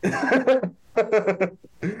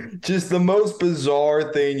 Just the most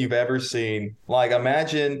bizarre thing you've ever seen. Like,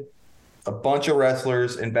 imagine a bunch of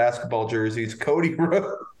wrestlers in basketball jerseys. Cody Rhodes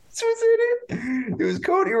was in it. It was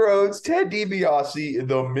Cody Rhodes, Ted DiBiase,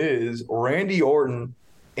 The Miz, Randy Orton,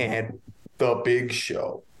 and The Big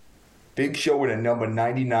Show. Big Show in a number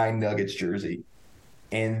 99 Nuggets jersey.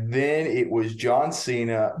 And then it was John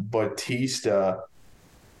Cena, Batista,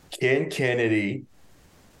 Ken Kennedy.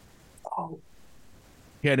 Oh.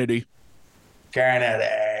 Kennedy.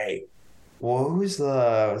 What was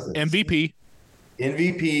the MVP?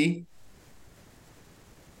 MVP.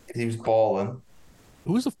 He was balling.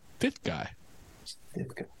 Who was the fifth guy?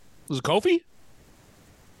 Fifth guy. Was it Kofi?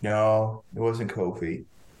 No, it wasn't Kofi.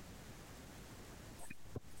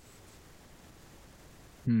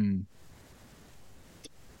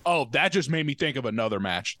 Oh, that just made me think of another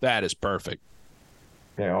match. That is perfect.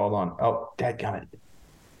 Okay, hold on. Oh, dadgummit.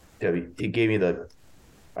 It gave me the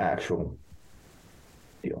actual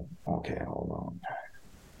deal. Okay, hold on.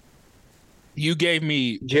 You gave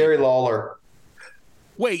me Jerry Lawler.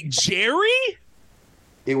 Wait, Jerry?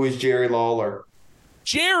 It was Jerry Lawler.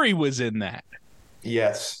 Jerry was in that.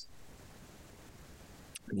 Yes.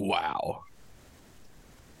 Wow.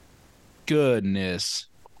 Goodness.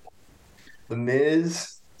 The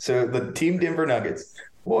Miz. So the Team Denver Nuggets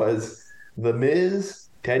was The Miz,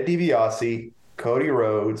 Ted DiBiase, Cody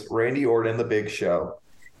Rhodes, Randy Orton, The Big Show.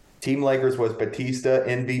 Team Lakers was Batista,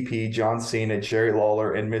 MVP, John Cena, Jerry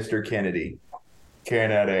Lawler, and Mr. Kennedy.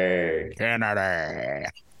 Kennedy.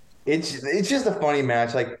 It's just a funny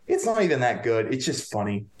match. Like, it's not even that good. It's just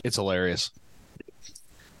funny. It's hilarious.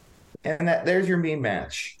 And there's your meme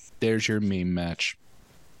match. There's your meme match.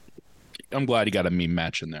 I'm glad you got a meme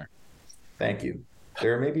match in there. Thank you.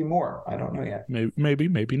 There may be more. I don't know yet.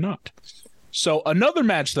 Maybe not. So another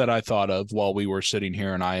match that I thought of while we were sitting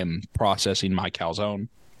here and I am processing my calzone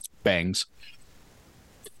bangs.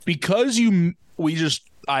 Because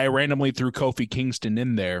I randomly threw Kofi Kingston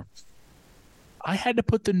in there, I had to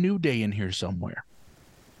put the New Day in here somewhere.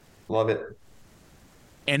 Love it.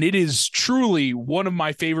 And it is truly one of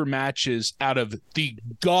my favorite matches out of the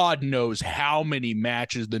God knows how many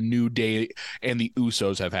matches the New Day and the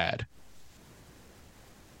Usos have had.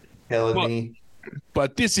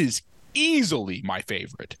 But this is easily my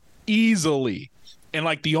favorite. Easily. And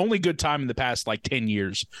like the only good time in the past 10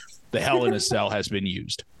 years, the Hell in a Cell has been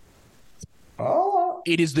used. Oh.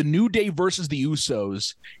 It is the New Day versus the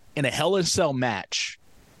Usos in a Hell in a Cell match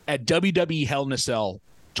at WWE Hell in a Cell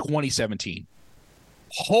 2017.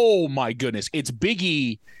 Oh my goodness. It's Big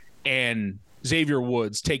E and Xavier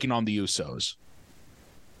Woods taking on the Usos.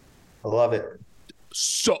 I love it.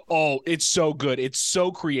 It's so good. It's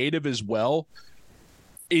so creative as well.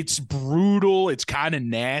 It's brutal. It's kind of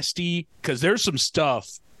nasty because there's some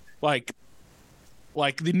stuff like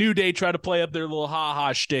the New Day try to play up their little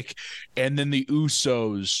ha-ha shtick, and then the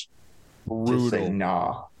Usos, brutal. Just say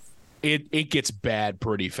nah. It gets bad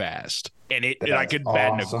pretty fast, and it's awesome.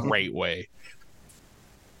 bad in a great way.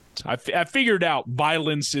 I figured out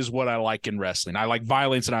violence is what I like in wrestling. I like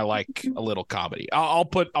violence and I like a little comedy. I'll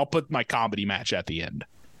put my comedy match at the end.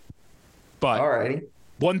 But alrighty,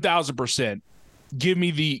 1000%. Give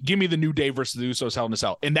me the New Day versus the Usos Hell in a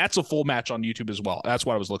Cell, and that's a full match on YouTube as well. That's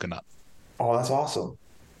what I was looking up. Oh, that's awesome.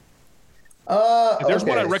 If there's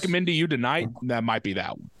one I recommend to you tonight, that might be that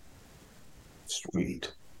one.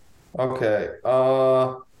 Sweet. Okay.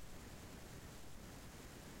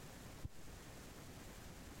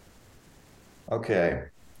 Okay,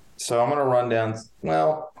 so I'm going to run down,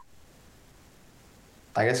 well,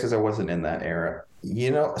 I guess because I wasn't in that era.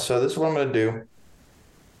 So this is what I'm going to do.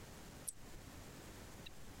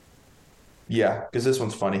 Yeah, because this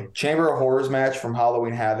one's funny. Chamber of Horrors match from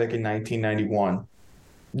Halloween Havoc in 1991.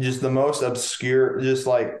 Just the most obscure, just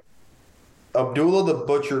like Abdullah the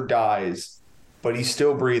Butcher dies, but he's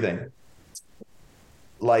still breathing.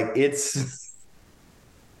 Like, it's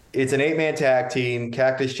an 8-man tag team.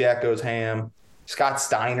 Cactus Jack goes ham. Scott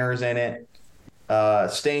Steiner's in it.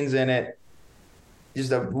 Stain's in it.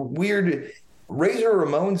 Just a weird Razor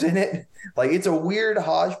Ramon's in it. Like, it's a weird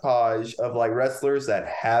hodgepodge of like wrestlers that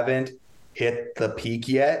haven't hit the peak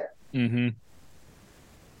yet. Mm-hmm.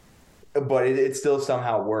 But it still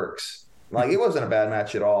somehow works. Like, it wasn't a bad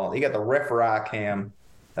match at all. You got the Ref Rackham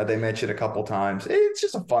that they mentioned a couple times. It's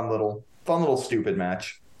just a fun little stupid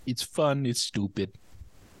match. It's fun. It's stupid.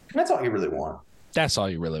 That's all you really want. That's all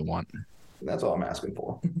you really want. That's all I'm asking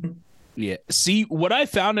for. Yeah. See, what I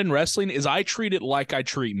found in wrestling is I treat it like I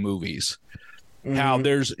treat movies. Mm-hmm. How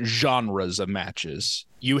there's genres of matches.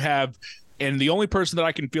 You have, and the only person that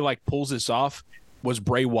I can feel like pulls this off was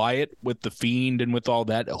Bray Wyatt with The Fiend and with all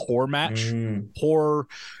that, a horror match. Horror,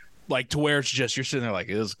 like, to where it's just, you're sitting there like,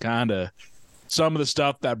 it was kind of some of the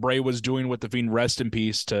stuff that Bray was doing with The Fiend, rest in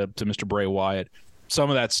peace to Mr. Bray Wyatt. Some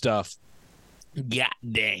of that stuff, god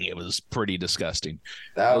dang, it was pretty disgusting.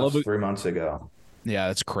 That was 3 months ago. Yeah,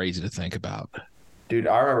 that's crazy to think about. Dude,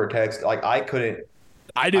 I remember text, like, I couldn't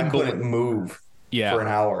move for an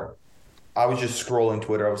hour. I was just scrolling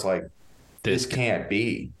Twitter. I was like, this can't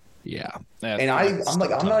be. Yeah. And I'm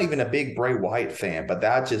not even a big Bray Wyatt fan, but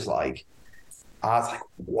that just like, I was like,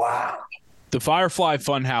 wow. The Firefly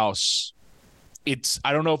Funhouse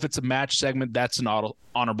I don't know if it's a match segment. That's an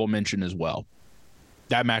honorable mention as well.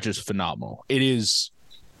 That match is phenomenal. It is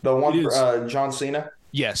the one for John Cena.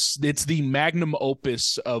 Yes, it's the magnum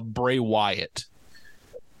opus of Bray Wyatt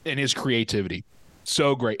and his creativity.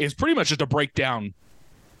 So great. It's pretty much just a breakdown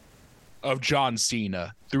of John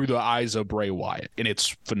Cena through the eyes of Bray Wyatt, and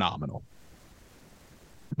it's phenomenal.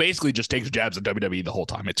 Basically just takes jabs at WWE the whole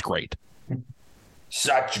time. It's great.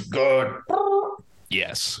 Such good.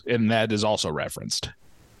 Yes, and that is also referenced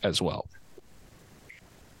as well.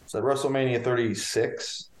 Is that WrestleMania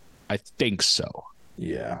 36? I think so.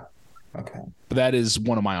 Yeah. Okay. But that is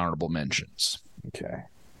one of my honorable mentions. Okay.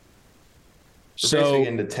 So We're basically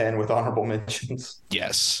into 10 with honorable mentions.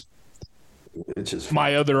 Yes. Which is fun.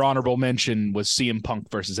 My other honorable mention was CM Punk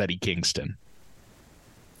versus Eddie Kingston.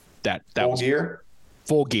 That Full was Gear?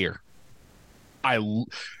 Full Gear.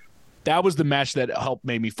 That was the match that helped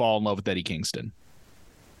make me fall in love with Eddie Kingston.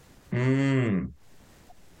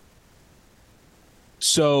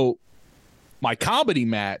 So my comedy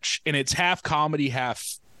match, and it's half comedy,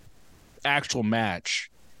 half actual match,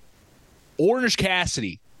 Orange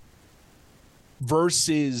Cassidy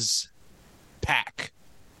versus Pac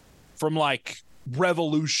from like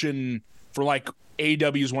Revolution, for like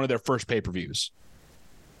AEW's one of their first pay-per-views.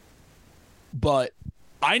 But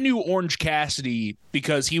I knew Orange Cassidy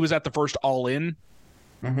because he was at the first All In.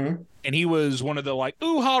 Mm-hmm. And he was one of the like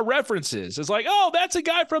ooh-ha references. It's like, oh, that's a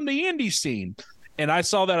guy from the indie scene. And I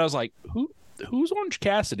saw that, I was like, who's Orange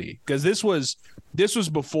Cassidy? Because this was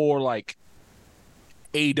before like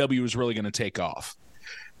AEW was really going to take off.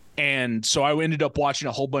 And so I ended up watching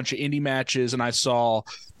a whole bunch of indie matches, and I saw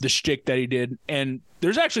the shtick that he did. And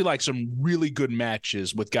there's actually like some really good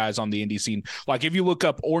matches with guys on the indie scene. Like if you look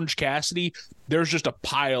up Orange Cassidy, there's just a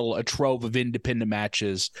trove of independent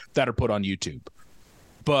matches that are put on YouTube.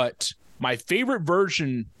 But my favorite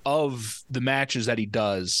version of the matches that he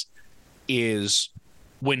does is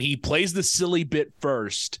when he plays the silly bit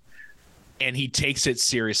first and he takes it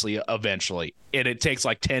seriously eventually. And it takes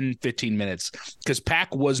like 10, 15 minutes because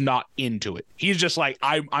Pac was not into it. He's just like,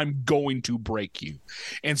 I'm going to break you.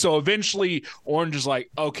 And so eventually Orange is like,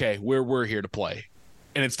 okay, we're here to play.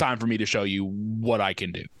 And it's time for me to show you what I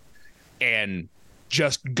can do. And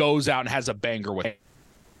just goes out and has a banger with it.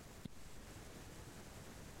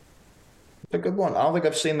 A good one. I don't think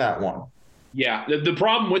I've seen that one. Yeah. The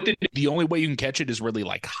problem with it, the only way you can catch it is really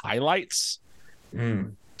like highlights.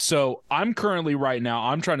 So I'm currently right now,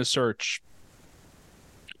 I'm trying to search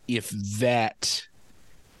if that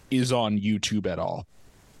is on YouTube at all.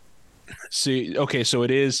 See, okay, so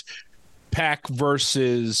it is Pac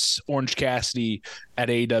versus Orange Cassidy at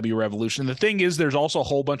AEW Revolution. The thing is, there's also a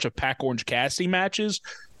whole bunch of Pac Orange Cassidy matches,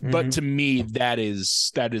 but to me, that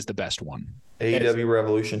is the best one. AEW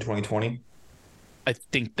Revolution 2020. I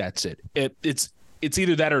think that's it. It's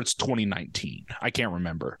either that or it's 2019. I can't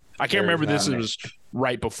remember. I can't remember. This was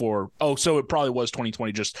right before. Oh, so it probably was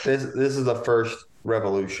 2020. Just this is the first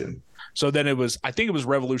Revolution. So then I think it was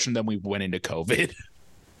Revolution. Then we went into COVID.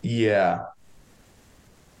 Yeah.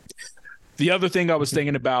 The other thing I was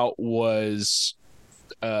thinking about was,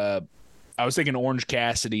 I was thinking Orange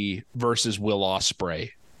Cassidy versus Will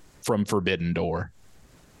Ospreay from Forbidden Door.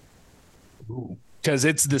 Ooh. Because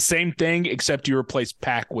it's the same thing, except you replace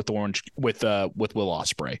Pac with Will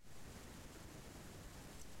Ospreay.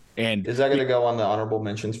 And is that going to go on the honorable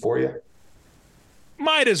mentions for you?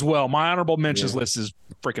 Might as well. My honorable mentions list is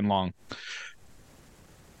freaking long.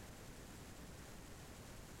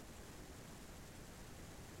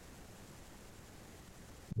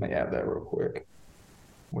 Let me add that real quick.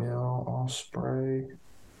 Will Ospreay.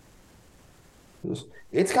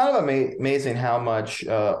 It's kind of amazing how much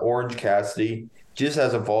Orange Cassidy just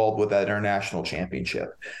has evolved with that international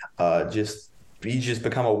championship. He's just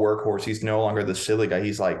become a workhorse. He's no longer the silly guy.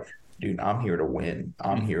 He's like, dude, I'm here to win.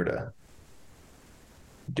 I'm here to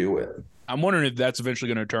do it. I'm wondering if that's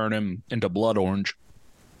eventually going to turn him into Blood Orange.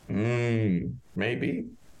 Maybe.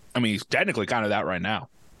 I mean, he's technically kind of that right now.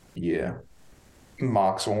 Yeah.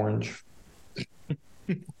 Mox Orange.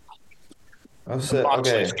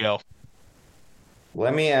 Okay. Scale.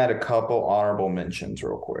 Let me add a couple honorable mentions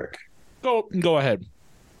real quick. Go ahead.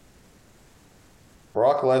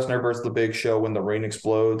 Brock Lesnar versus The Big Show when the ring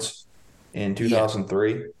explodes in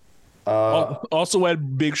 2003. Yeah. Also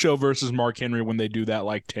had Big Show versus Mark Henry when they do that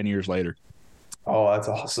like 10 years later. Oh, that's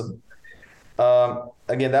awesome.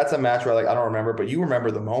 Again, that's a match where I don't remember, but you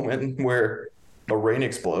remember the moment where the ring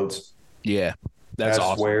explodes. Yeah, that's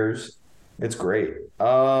awesome. Swears. It's great.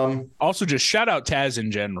 Also, just shout out Taz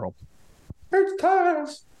in general. It's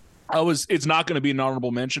Taz. It's not going to be an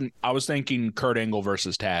honorable mention. I was thinking Kurt Angle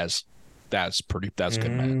versus Taz. That's a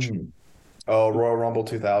good match. Oh, Royal Rumble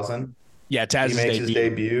 2000. Yeah, He Taz's makes his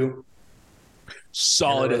debut. debut.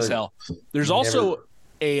 Solid as hell. There's never. also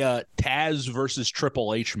a Taz versus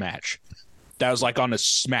Triple H match that was like on a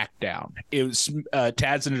SmackDown. It was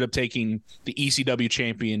Taz ended up taking the ECW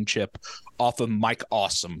championship off of Mike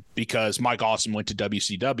Awesome because Mike Awesome went to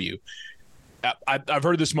WCW. I've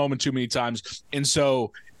heard this moment too many times. And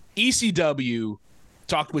so ECW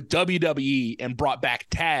talked with WWE and brought back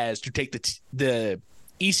Taz to take the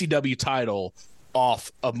ECW title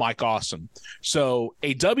off of Mike Awesome. So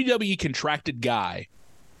a WWE contracted guy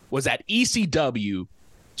was at ECW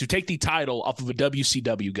to take the title off of a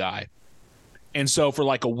WCW guy. And so for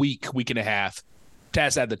like a week and a half,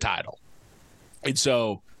 Taz had the title. And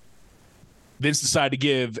so Vince decided to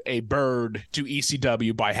give a bird to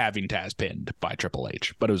ECW by having Taz pinned by Triple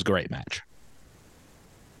H. But it was a great match.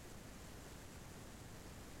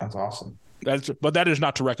 That's awesome. But that is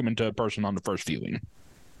not to recommend to a person on the first viewing.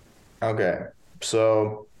 Okay.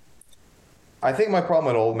 So I think my problem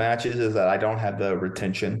with old matches is that I don't have the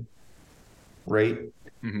retention rate.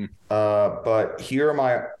 Mm-hmm. But here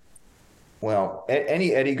are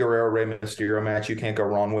any Eddie Guerrero Rey Mysterio match you can't go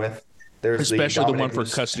wrong with. There's especially the one for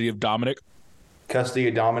custody of Dominic. Custody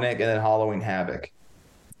of Dominic, and then Halloween Havoc.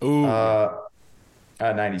 Ooh.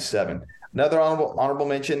 97. Another honorable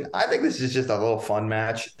mention. I think this is just a little fun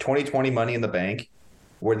match. 2020 Money in the Bank,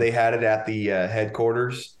 where they had it at the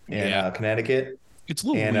headquarters in Connecticut. It's a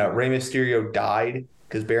little and weird. Rey Mysterio died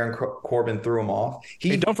because Baron Corbin threw him off.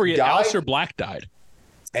 Hey, don't forget, Aleister Black died.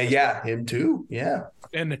 And yeah, him too. Yeah.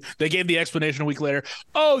 And they gave the explanation a week later.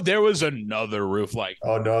 Oh, there was another roof. Like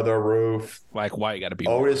another roof. Like, why you got to be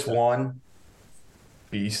Otis won.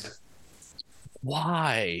 Beast.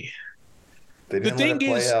 Why? They didn't let it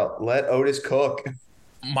play out. Let Otis cook.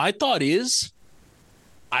 My thought is,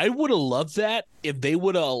 I would have loved that if they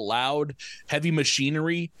would have allowed Heavy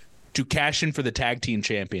Machinery to cash in for the tag team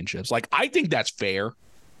championships. Like, I think that's fair.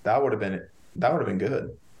 That would have been it. That would have been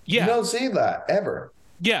good. Yeah. You don't see that ever.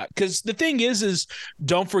 Yeah, because the thing is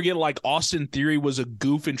don't forget, like, Austin Theory was a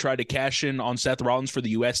goof and tried to cash in on Seth Rollins for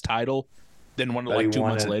the U.S. title, then won it like 2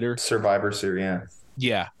 months later. Survivor Series, yeah.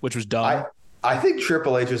 Yeah, which was dumb. I think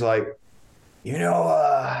Triple H was like,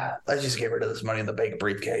 let's just get rid of this Money in the Bank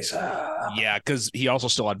briefcase. Yeah, because he also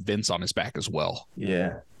still had Vince on his back as well.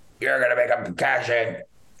 Yeah. You're going to make him cash in.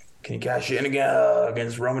 Can you cash in again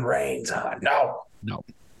against Roman Reigns? No.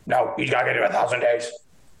 He's got to get to 1,000 days.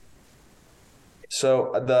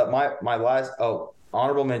 So my last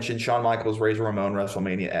honorable mention: Shawn Michaels, Razor Ramon,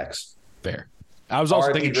 WrestleMania X. Fair. I was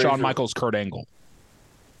also thinking Shawn Michaels, Kurt Angle.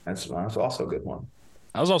 That's also a good one.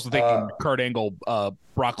 I was also thinking Kurt Angle,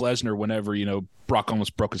 Brock Lesnar. Whenever Brock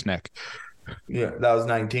almost broke his neck. Yeah, that was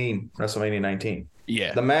WrestleMania 19.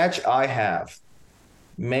 Yeah. The match I have,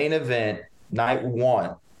 main event, night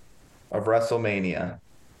 1 of WrestleMania,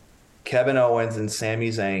 Kevin Owens and Sami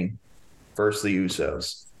Zayn versus the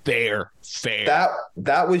Usos. Fair.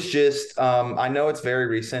 That was just I know it's very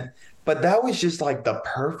recent, but that was just like the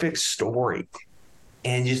perfect story.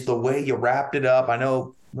 And just the way you wrapped it up. I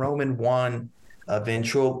know Roman won,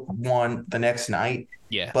 eventual won the next night.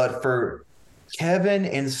 Yeah. But for Kevin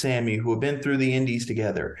and Sami, who have been through the indies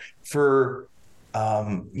together, for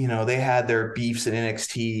they had their beefs in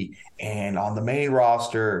NXT and on the main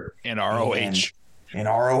roster and ROH and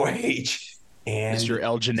Mr.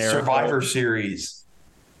 El Generico Survivor Series.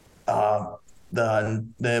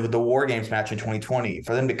 The War Games match in 2020,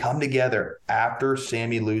 for them to come together after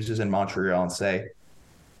Sami loses in Montreal and say,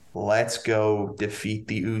 let's go defeat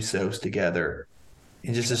the Usos together.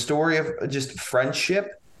 And just a story of just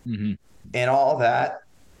friendship and all that.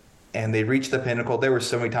 And they reached the pinnacle. There were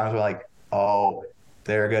so many times where like, oh,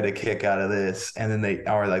 they're going to kick out of this. And then they're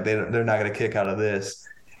not going to kick out of this.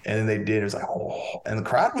 And then they did. It was like, oh, and the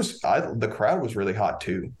crowd was really hot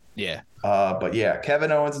too. Yeah. But yeah,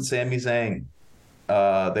 Kevin Owens and Sami Zayn,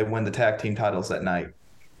 they win the tag team titles that night.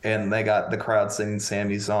 And they got the crowd singing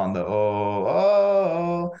Sami's song, the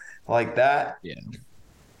oh, like that. Yeah.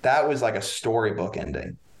 That was like a storybook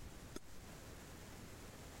ending.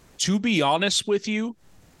 To be honest with you,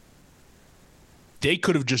 they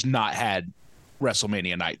could have just not had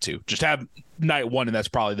WrestleMania night 2. Just have night 1, and that's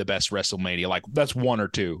probably the best WrestleMania. Like, that's 1 or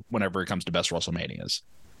 2 whenever it comes to best WrestleManias.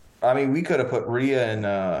 I mean, we could have put Rhea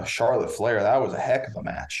and Charlotte Flair. That was a heck of a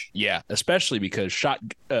match. Yeah, especially because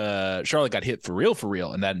Charlotte got hit for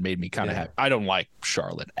real, and that made me kind of happy. I don't like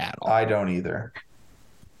Charlotte at all. I don't either.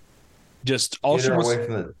 Just all she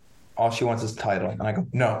wants is the title, and I go,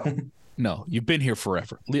 no. No, you've been here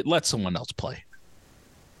forever. Let someone else play.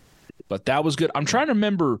 But that was good. I'm trying to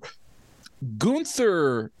remember.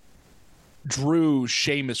 Gunther, Drew,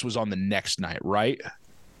 Sheamus was on the next night, right?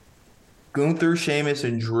 Gunther, Sheamus,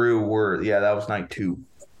 and Drew were that was night 2.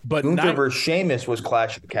 But Gunther versus Sheamus was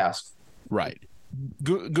Clash of the Castle. Right.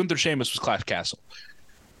 Gunther Sheamus was Clash Castle.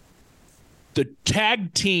 The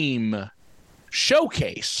tag team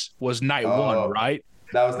showcase was night 1, right?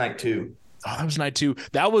 That was night 2. Oh, that was night 2.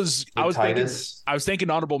 That was I was thinking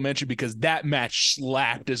honorable mention because that match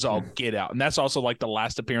slapped as all get out. And that's also like the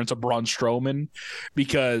last appearance of Braun Strowman,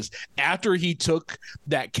 because after he took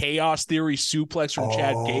that Chaos Theory suplex from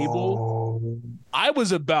Chad Gable, I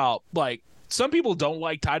was about like, some people don't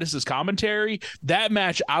like Titus's commentary. That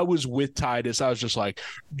match, I was with Titus. I was just like,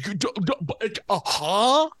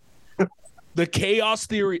 The Chaos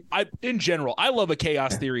Theory, in general, I love a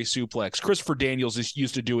Chaos Theory suplex. Christopher Daniels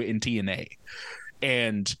used to do it in TNA.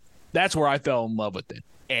 And that's where I fell in love with it.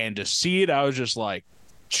 And to see it, I was just like,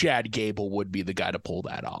 Chad Gable would be the guy to pull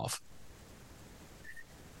that off.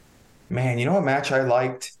 Man, you know what match I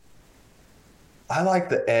liked? I liked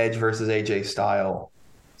the Edge versus AJ Styles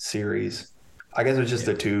series. I guess it was just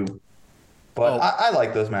the 2. But I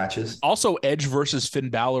like those matches. Also, Edge versus Finn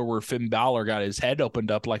Balor, where Finn Balor got his head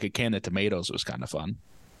opened up like a can of tomatoes, was kind of fun.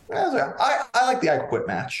 I like the I Quit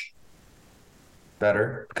match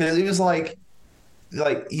better, because he was like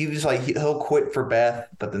he'll quit for Beth,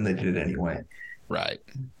 but then they did it anyway. Right.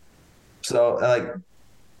 So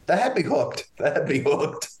that had me hooked.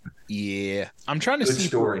 Yeah, I'm trying to see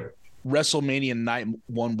story. WrestleMania night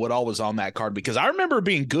 1 what all was on that card, because I remember it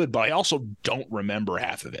being good, but I also don't remember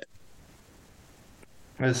half of it.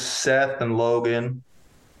 It was Seth and Logan,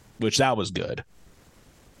 which that was good.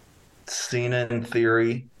 Cena and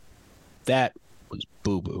Theory. That was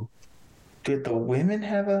boo-boo. Did the women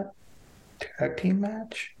have a tag team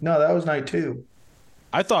match? No, that was night 2.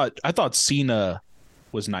 I thought Cena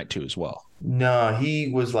was night 2 as well. No, he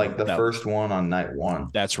was like the first one on night 1.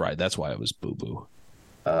 That's right. That's why it was boo-boo.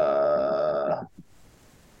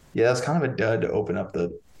 Yeah, that's kind of a dud to open up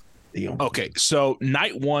the deal. Okay, so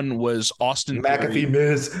night 1 was Austin McAfee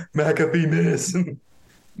Miz.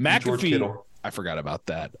 McAfee. I forgot about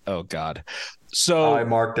that. Oh God. So I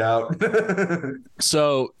marked out.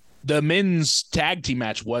 So the men's tag team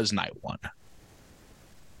match was night 1.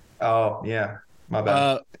 Oh yeah, my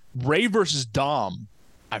bad. Ray versus Dom.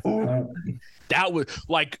 That was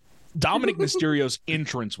like Dominic Mysterio's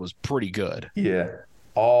entrance was pretty good. Yeah.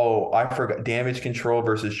 Oh, I forgot. Damage Control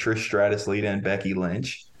versus Trish Stratus, Lita, and Becky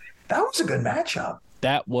Lynch. That was a good matchup.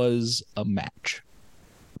 That was a match.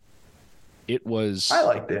 It was. I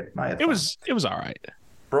liked it. It was all right.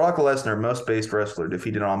 Brock Lesnar, most based wrestler,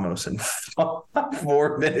 defeated Omos in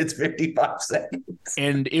 4 minutes 55 seconds.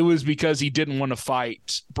 And it was because he didn't want to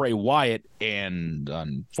fight Bray Wyatt, and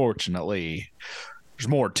unfortunately, there's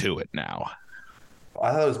more to it now.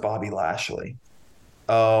 I thought it was Bobby Lashley.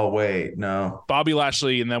 Oh wait, no. Bobby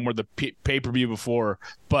Lashley, and then were the pay-per-view before,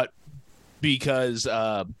 but because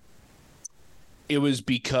it was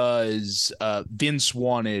because Vince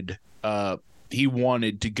wanted to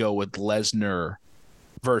go with Lesnar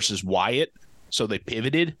versus Wyatt, so they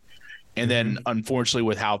pivoted, and then unfortunately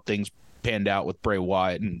with how things panned out with Bray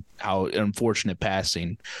Wyatt and how unfortunate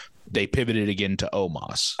passing, they pivoted again to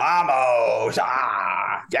Omos.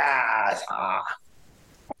 Yes.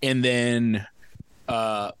 And then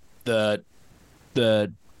the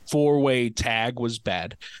 4-way tag was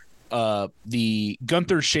bad. The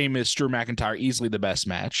Gunther, Sheamus, Drew McIntyre, easily the best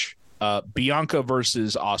match. Bianca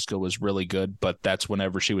versus Asuka was really good, but that's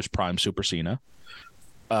whenever she was prime Super Cena.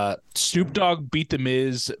 Snoop Dogg beat The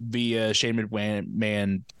Miz via Shane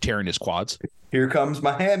McMahon tearing his quads. Here comes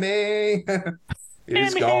my hammy.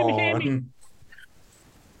 It's gone.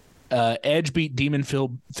 Edge beat Demon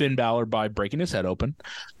Finn Balor by breaking his head open.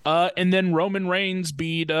 And then Roman Reigns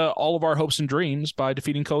beat all of our hopes and dreams by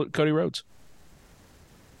defeating Cody Rhodes.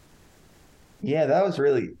 Yeah, that was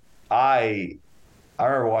really... I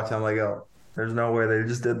remember watching, I'm like, oh, there's no way they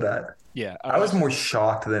just did that. Yeah. I was more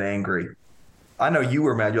shocked than angry. I know you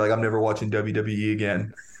were mad. You're like, I'm never watching WWE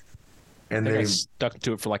again. And they stuck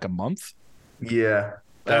to it for like a month. Yeah.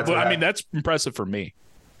 I mean, that's impressive for me.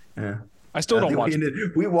 Yeah. I still don't watch.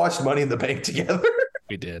 We watched Money in the Bank together.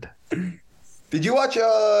 We did. Did you watch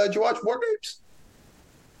War Games?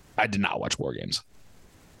 I did not watch War Games.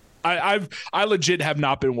 I legit have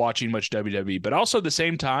not been watching much WWE, but also at the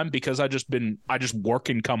same time, because I just work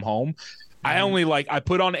and come home. I only I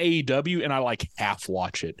put on AEW and I half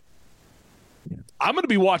watch it. Yeah. I'm going to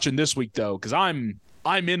be watching this week though, because I'm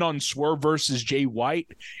in on Swerve versus Jay White,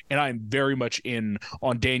 and I'm very much in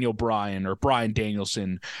on Daniel Bryan or Bryan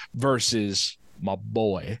Danielson versus my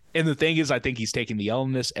boy. And the thing is, I think he's taking the L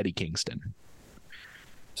in this, Eddie Kingston.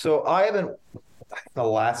 So I haven't. The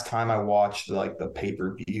last time I watched the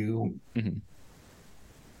pay-per-view,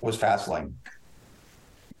 was Fastlane.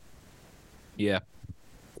 Yeah.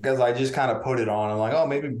 Because I just kind of put it on. I'm like, oh,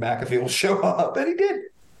 maybe McAfee will show up. And he did.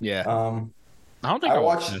 Yeah. I don't think I I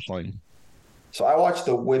watched Fastlane. So I watched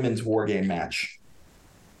the women's war game match.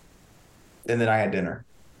 And then I had dinner.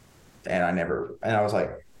 And I was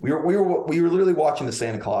like, we were literally watching the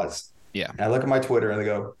Santa Claus. Yeah. And I look at my Twitter and they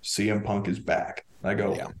go, CM Punk is back. And I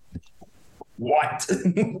go, yeah. What?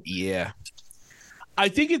 Yeah. I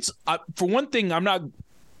think it's, for one thing,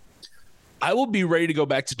 I will be ready to go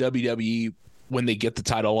back to WWE when they get the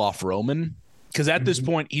title off Roman. Because at this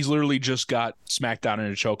point, he's literally just got SmackDown in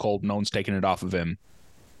a chokehold. No one's taking it off of him.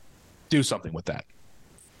 Do something with that.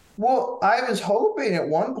 Well, I was hoping at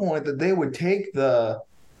one point that they would take the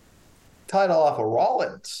title off of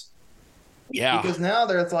Rollins. Yeah. Because now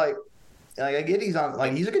there's like I get he's on,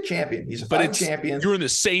 like, he's a good champion. He's a fine champion. You're in the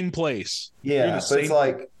same place. Yeah, but it's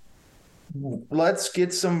like, let's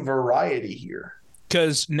get some variety here.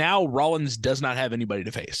 Because now Rollins does not have anybody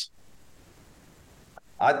to face.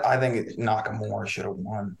 I think Nakamura should have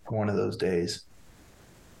won one of those days.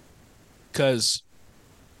 Because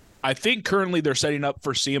I think currently they're setting up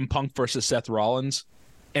for CM Punk versus Seth Rollins.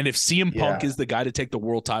 And if CM Punk is the guy to take the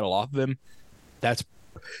world title off of him, that's,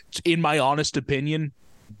 in my honest opinion,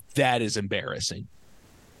 that is embarrassing.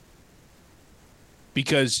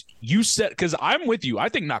 Because I'm with you. I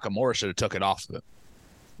think Nakamura should have took it off of him.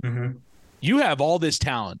 Mm-hmm. You have all this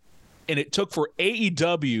talent, and it took for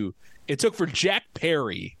AEW, it took for Jack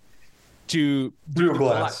Perry to through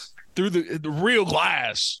the real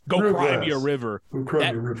glass, go cry me a river.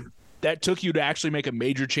 That took you to actually make a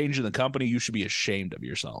major change in the company. You should be ashamed of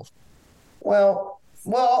yourself. Well,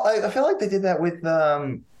 I feel like they did that with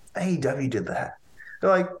AEW did that. They're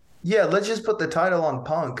like, yeah, let's just put the title on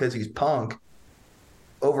Punk because he's Punk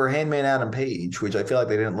over Hangman Adam Page, which I feel like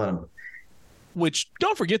they didn't let him. Which,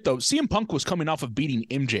 don't forget, though, CM Punk was coming off of beating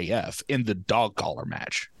MJF in the dog collar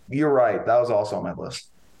match. You're right. That was also on my list.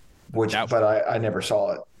 But I never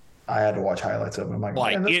saw it. I had to watch highlights of it. I'm like,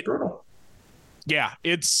 man, that's brutal. Yeah,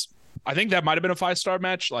 I think that might have been a 5-star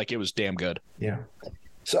match. Like, it was damn good. Yeah.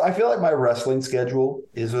 So I feel like my wrestling schedule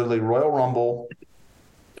is literally Royal Rumble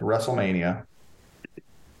to WrestleMania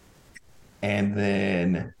and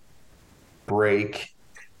then break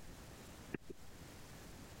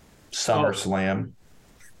SummerSlam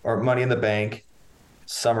or Money in the Bank,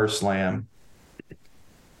 SummerSlam,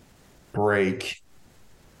 break,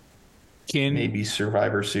 maybe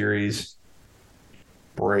Survivor Series,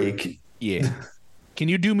 break. Yeah. Can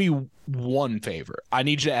you do me one favor? I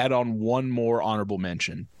need you to add on one more honorable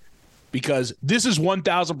mention because this is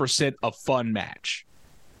 1,000% a fun match.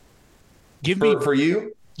 For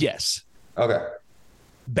you? Yes. Okay.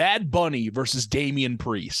 Bad Bunny versus Damian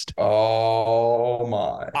Priest. Oh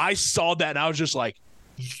my! I saw that and I was just like,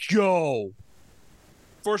 "Yo!"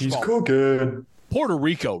 First of all, he's cooking. Puerto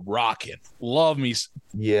Rico rocking. Love me.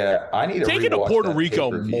 Yeah, I need to take it to Puerto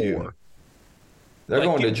Rico more. They're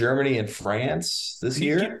going to Germany and France this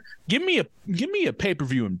year. Give me a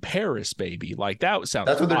pay-per-view in Paris, baby. Like that sounds.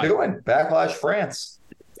 That's what they're doing. Backlash France.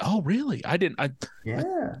 Oh, really? I didn't. Okay.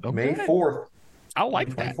 May 4th. I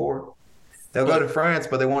like that. They'll go to France,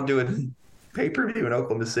 but they won't do it pay-per-view in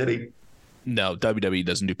Oklahoma City. No, WWE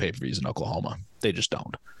doesn't do pay-per-views in Oklahoma. They just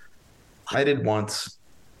don't. I did once.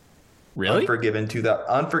 Really? Unforgiven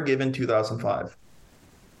 2005.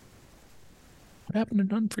 What happened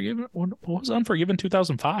to Unforgiven? What was Unforgiven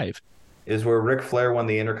 2005? Is where Ric Flair won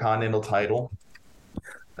the Intercontinental title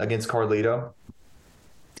against Carlito.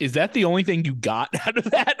 Is that the only thing you got out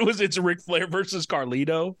of that? Was it's Ric Flair versus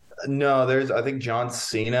Carlito? No, I think John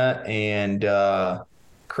Cena and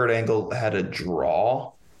Kurt Angle had a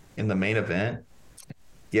draw in the main event.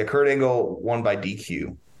 Yeah, Kurt Angle won by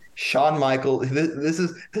DQ. Shawn Michaels. This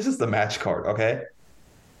is the match card. Okay.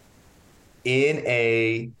 In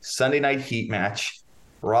a Sunday Night Heat match,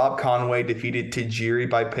 Rob Conway defeated Tajiri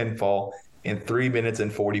by pinfall in 3 minutes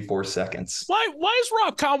and 44 seconds. Why is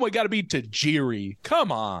Rob Conway got to be Tajiri?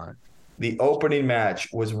 Come on. The opening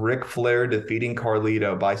match was Ric Flair defeating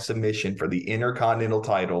Carlito by submission for the Intercontinental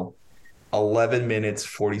title, 11 minutes,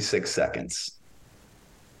 46 seconds.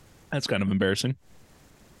 That's kind of embarrassing.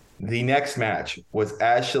 The next match was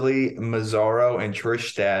Ashley Mazzaro and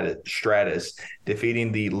Trish Stratus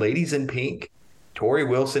defeating the Ladies in Pink, Tori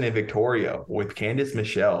Wilson and Victoria with Candice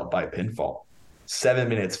Michelle by pinfall. 7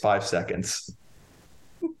 minutes, 5 seconds.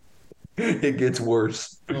 It gets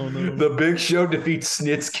worse. Oh, no. The Big Show defeats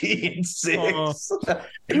Snitsky in 6.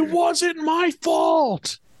 It wasn't my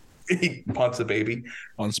fault. He punts a baby.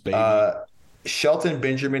 Punts baby. Shelton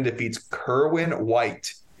Benjamin defeats Kerwin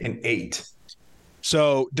White in 8.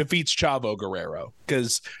 So defeats Chavo Guerrero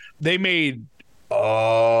because they made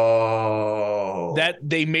Oh, That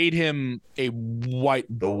they made him a white.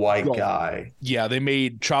 the white Well, guy. yeah, they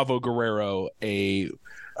made Chavo Guerrero a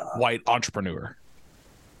white entrepreneur.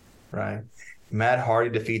 Right. Matt Hardy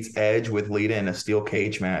defeats Edge with Lita in a steel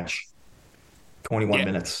cage match. 21 Yeah,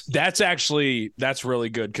 minutes. that's really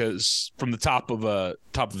good because from the top of a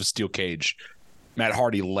steel cage, Matt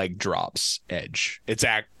Hardy leg drops Edge. It's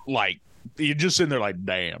like you're just sitting there like,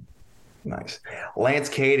 damn. Nice. Lance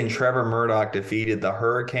Cade and Trevor Murdoch defeated the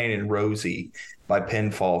Hurricane and Rosie by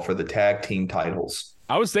pinfall for the tag team titles.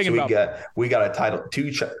 I was thinking we got a title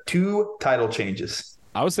two title changes.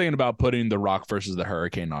 I was thinking about putting The Rock versus the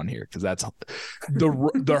Hurricane on here because that's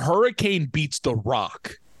the Hurricane beats The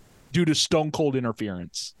Rock due to Stone Cold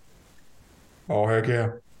interference. Oh, heck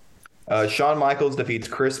yeah. Shawn Michaels defeats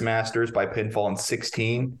Chris Masters by pinfall in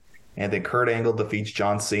 16. And then Kurt Angle defeats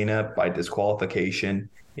John Cena by disqualification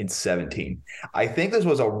in 17. I think this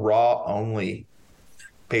was a Raw only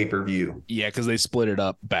pay-per-view. Yeah, because they split it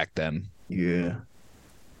up back then. Yeah.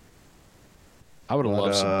 I would have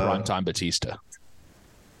loved some primetime Batista.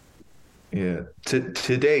 Yeah.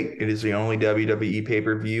 To date, it is the only WWE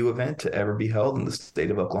pay-per-view event to ever be held in the state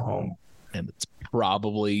of Oklahoma. And it's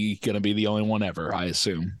probably going to be the only one ever, I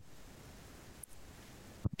assume.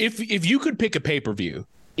 If you could pick a pay-per-view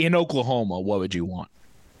in Oklahoma, what would you want?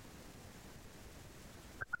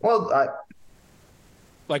 Well,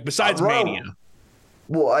 besides Mania.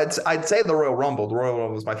 Well, I'd say the Royal Rumble. The Royal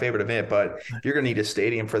Rumble was my favorite event, but you're going to need a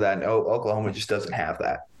stadium for that. And Oklahoma just doesn't have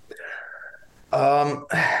that.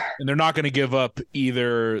 And they're not going to give up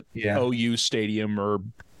either OU Stadium or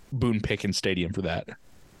Boone Pickens Stadium for that.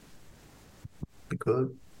 They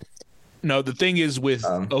could. No, the thing is with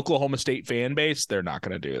Oklahoma State fan base, they're not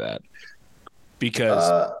going to do that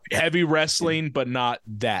because heavy wrestling, but not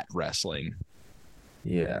that wrestling.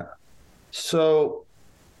 Yeah. So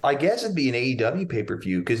I guess it'd be an AEW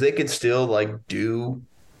pay-per-view because they could still do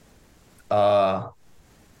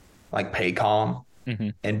Paycom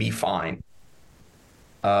and be fine.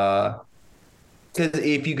 Because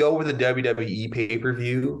if you go with a WWE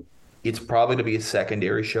pay-per-view, it's probably to be a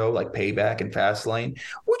secondary show like Payback and Fastlane,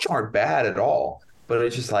 which aren't bad at all. But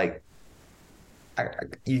it's just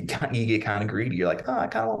you get kind of greedy. You're like, I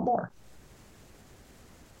kind of want more.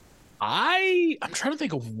 I'm trying to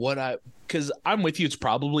think of because I'm with you. It's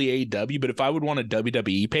probably AEW, but if I would want a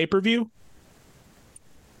WWE pay-per-view,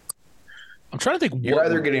 I'm trying to think. You're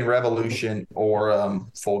either getting Revolution or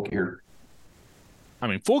Full Gear. I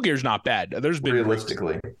mean, Full Gear's not bad. There's been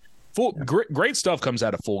realistically great stuff comes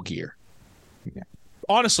out of Full Gear. Yeah.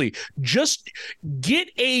 Honestly, just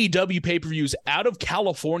get AEW pay-per-views out of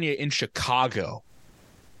California in Chicago.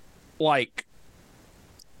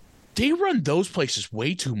 They run those places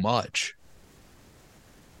way too much.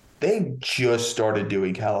 They just started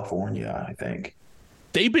doing California, I think.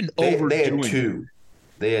 They've been overdoing.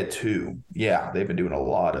 They had two. Yeah, they've been doing a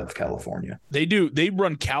lot of California. They do. They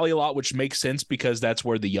run Cali a lot, which makes sense because that's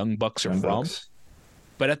where the Young Bucks are from.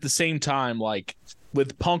 But at the same time,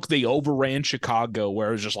 with Punk, they overran Chicago, where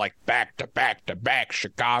it was just back to back to back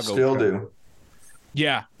Chicago. Still do.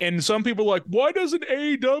 Yeah. And some people are like, why doesn't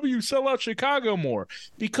AEW sell out Chicago more?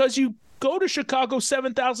 Because you go to Chicago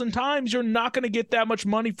 7,000 times, you're not going to get that much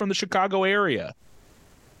money from the Chicago area.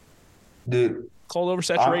 Dude. Called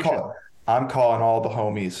oversaturation. I'm calling all the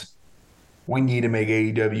homies. We need to make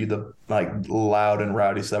AEW the loud and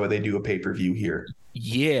rowdy so that way they do a pay-per-view here.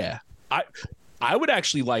 Yeah. I would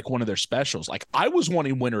actually like one of their specials. I was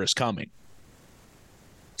wanting Winter is Coming.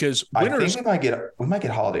 Because I think we might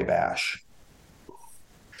get Holiday Bash.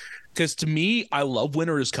 Because to me, I love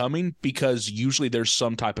Winter is Coming because usually there's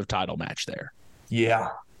some type of title match there. Yeah.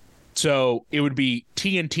 So it would be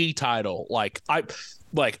TNT title. I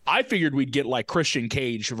figured we'd get Christian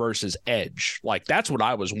Cage versus Edge. That's what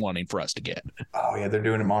I was wanting for us to get. Oh yeah, they're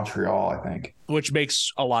doing it in Montreal, I think. Which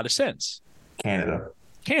makes a lot of sense.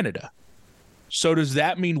 Canada. So does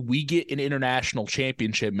that mean we get an international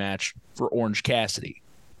championship match for Orange Cassidy?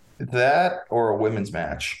 That or a women's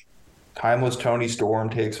match. Timeless Tony Storm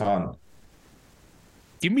takes on.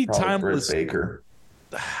 Give me Timeless Britt Baker.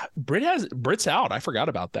 Britt's out. I forgot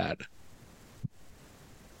about that.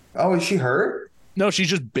 Oh, is she hurt? No, she's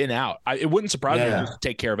just been out. It wouldn't surprise me to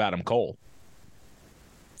take care of Adam Cole.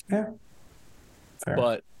 Yeah. Fair.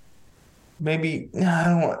 But maybe I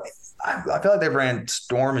don't want. I feel like they've ran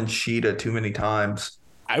Storm and Sheeta too many times.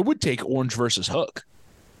 I would take Orange versus Hook,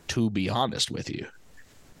 to be honest with you.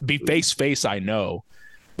 Be face, I know.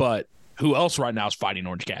 But who else right now is fighting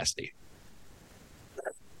Orange Cassidy?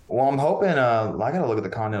 Well, I'm hoping I got to look at the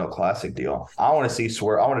Continental Classic deal. I want to see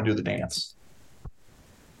Swerve. I want to do the dance.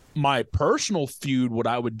 My personal feud, what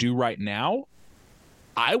I would do right now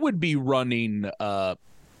I would be running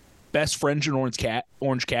Best Friends and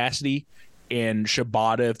Orange Cassidy and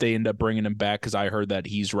Shibata if they end up bringing him back, because I heard that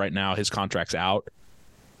his contract's out.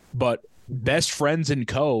 But Best Friends and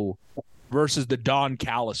Co. versus the Don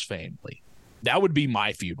Callis family. That would be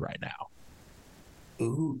my feud right now.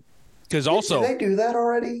 Ooh. Because also... Did they do that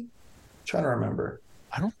already? I'm trying to remember.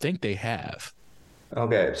 I don't think they have.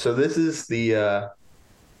 Okay, so this is the...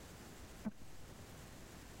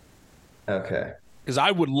 Okay. Because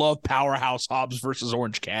I would love Powerhouse Hobbs versus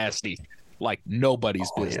Orange Cassidy like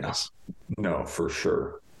nobody's business. Yeah. No, for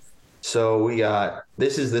sure. So we got...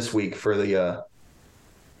 This is this week for the...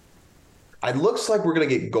 It looks like we're going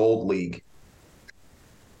to get Gold League.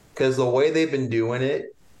 Because the way they've been doing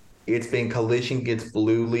it, it's been Collision gets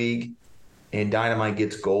Blue League and Dynamite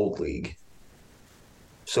gets Gold League.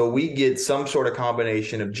 So we get some sort of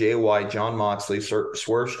combination of Jay White, John Moxley,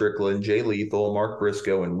 Swerve Strickland, Jay Lethal, Mark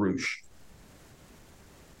Briscoe, and Roosh.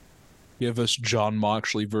 Give us John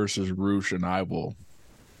Moxley versus Roosh, and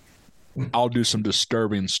I'll do some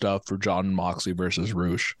disturbing stuff for John Moxley versus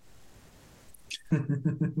Roosh.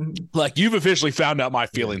 Like, you've officially found out my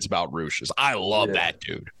feelings about Roosh. I love that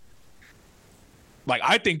dude. Like,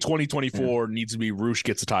 I think 2024 needs to be Roosh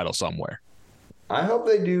gets a title somewhere. I hope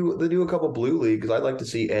they do a couple Blue League, because I'd like to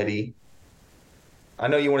see Eddie. I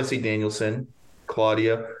know you want to see Danielson,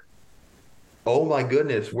 Claudia. Oh my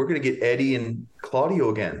goodness, we're going to get Eddie and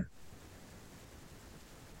Claudio again.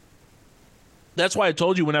 That's why I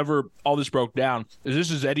told you whenever all this broke down, this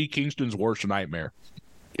is Eddie Kingston's worst nightmare.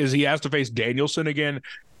 Is he has to face Danielson again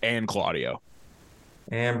and Claudio.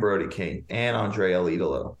 And Brody King and Andre El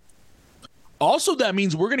Idolo. Also, that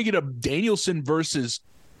means we're going to get a Danielson versus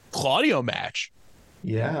Claudio match.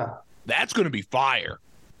 Yeah. That's going to be fire.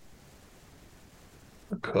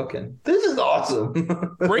 We're cooking. This is awesome.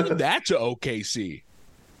 Bring that to OKC.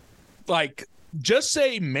 Like, just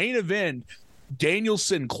say main event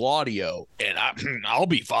Danielson Claudio, and I'll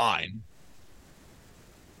be fine.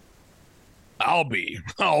 I'll be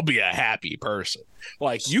a happy person.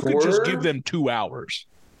 Like, you could just give them 2 hours.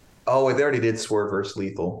 Oh, wait, they already did Swerve versus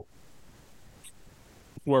Lethal.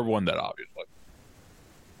 Swerve won that, obviously.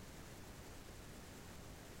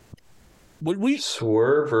 Would we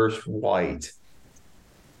Swerve versus White?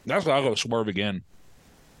 That's why I'll go Swerve again.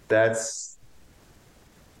 That's.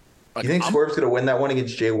 Like, you think Swerve's going to win that one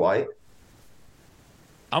against Jay White?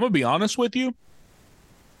 I'm going to be honest with you.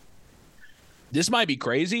 This might be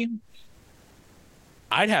crazy.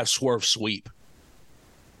 I'd have Swerve sweep.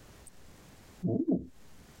 Ooh,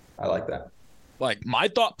 I like that. Like, my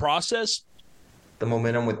thought process. The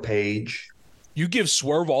momentum with Paige. You give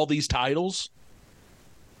Swerve all these titles,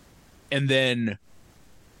 and then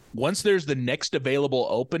once there's the next available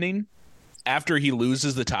opening, after he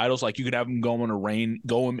loses the titles, like, you could have him go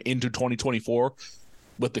him into 2024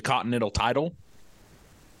 with the Continental title.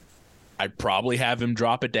 I'd probably have him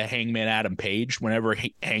drop it to Hangman Adam Page whenever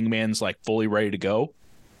Hangman's like fully ready to go.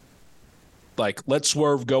 Like, let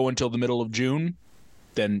Swerve go until the middle of June,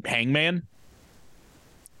 then Hangman.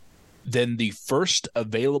 Then the first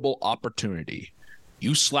available opportunity,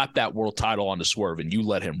 you slap that world title onto Swerve and you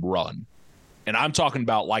let him run. And I'm talking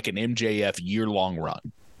about like an MJF year-long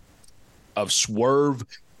run of Swerve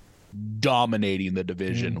dominating the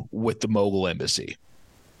division with the Mogul Embassy.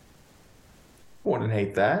 Wouldn't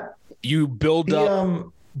hate that. You build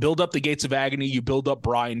up the Gates of Agony. You build up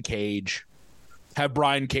Brian Cage. Have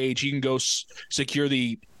Brian Cage. He can go secure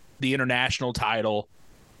the international title.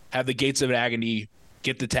 Have the Gates of Agony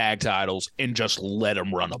get the tag titles and just let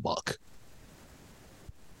him run amok.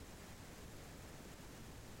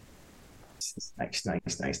 Nice.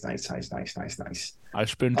 I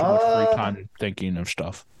spend too much free time thinking of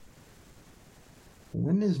stuff.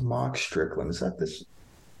 When is Mox Strickland? Is that this?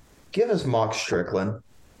 Give us Mox Strickland,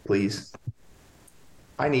 please.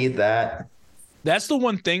 I need that. That's the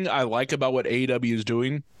one thing I like about what AEW is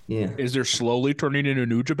doing. Yeah. Is they're slowly turning into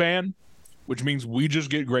New Japan, which means we just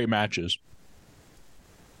get great matches.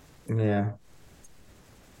 Yeah.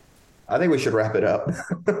 I think we should wrap it up.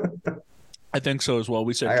 I think so as well.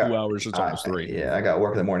 We said 2 hours. It's almost 3. Yeah, I got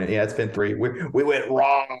work in the morning. Yeah, it's been 3. We went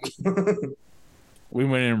raw. We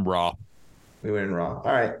went in raw. All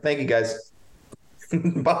right. Thank you, guys.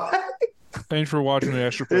 Bye. Thanks for watching the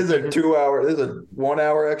extra. This is a 2 hour. This is a 1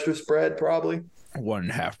 hour extra spread, probably.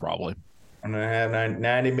 1.5, probably. I'm going to have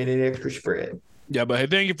 90-minute extra spread. Yeah, but hey,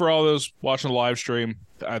 thank you for all those watching the live stream.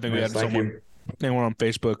 I think we had someone on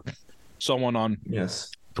Facebook, someone on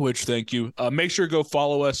Twitch. Thank you. Make sure to go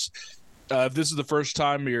follow us. If this is the first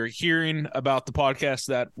time you're hearing about the podcast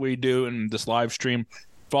that we do in this live stream,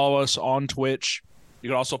 follow us on Twitch. You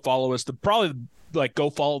can also follow us. Go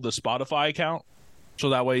follow the Spotify account. so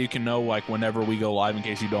that way you can know like whenever we go live in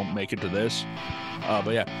case you don't make it to this.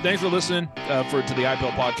 But yeah, thanks for listening to the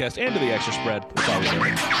IPL podcast and to the Extra Spread. That's all we're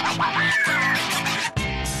doing.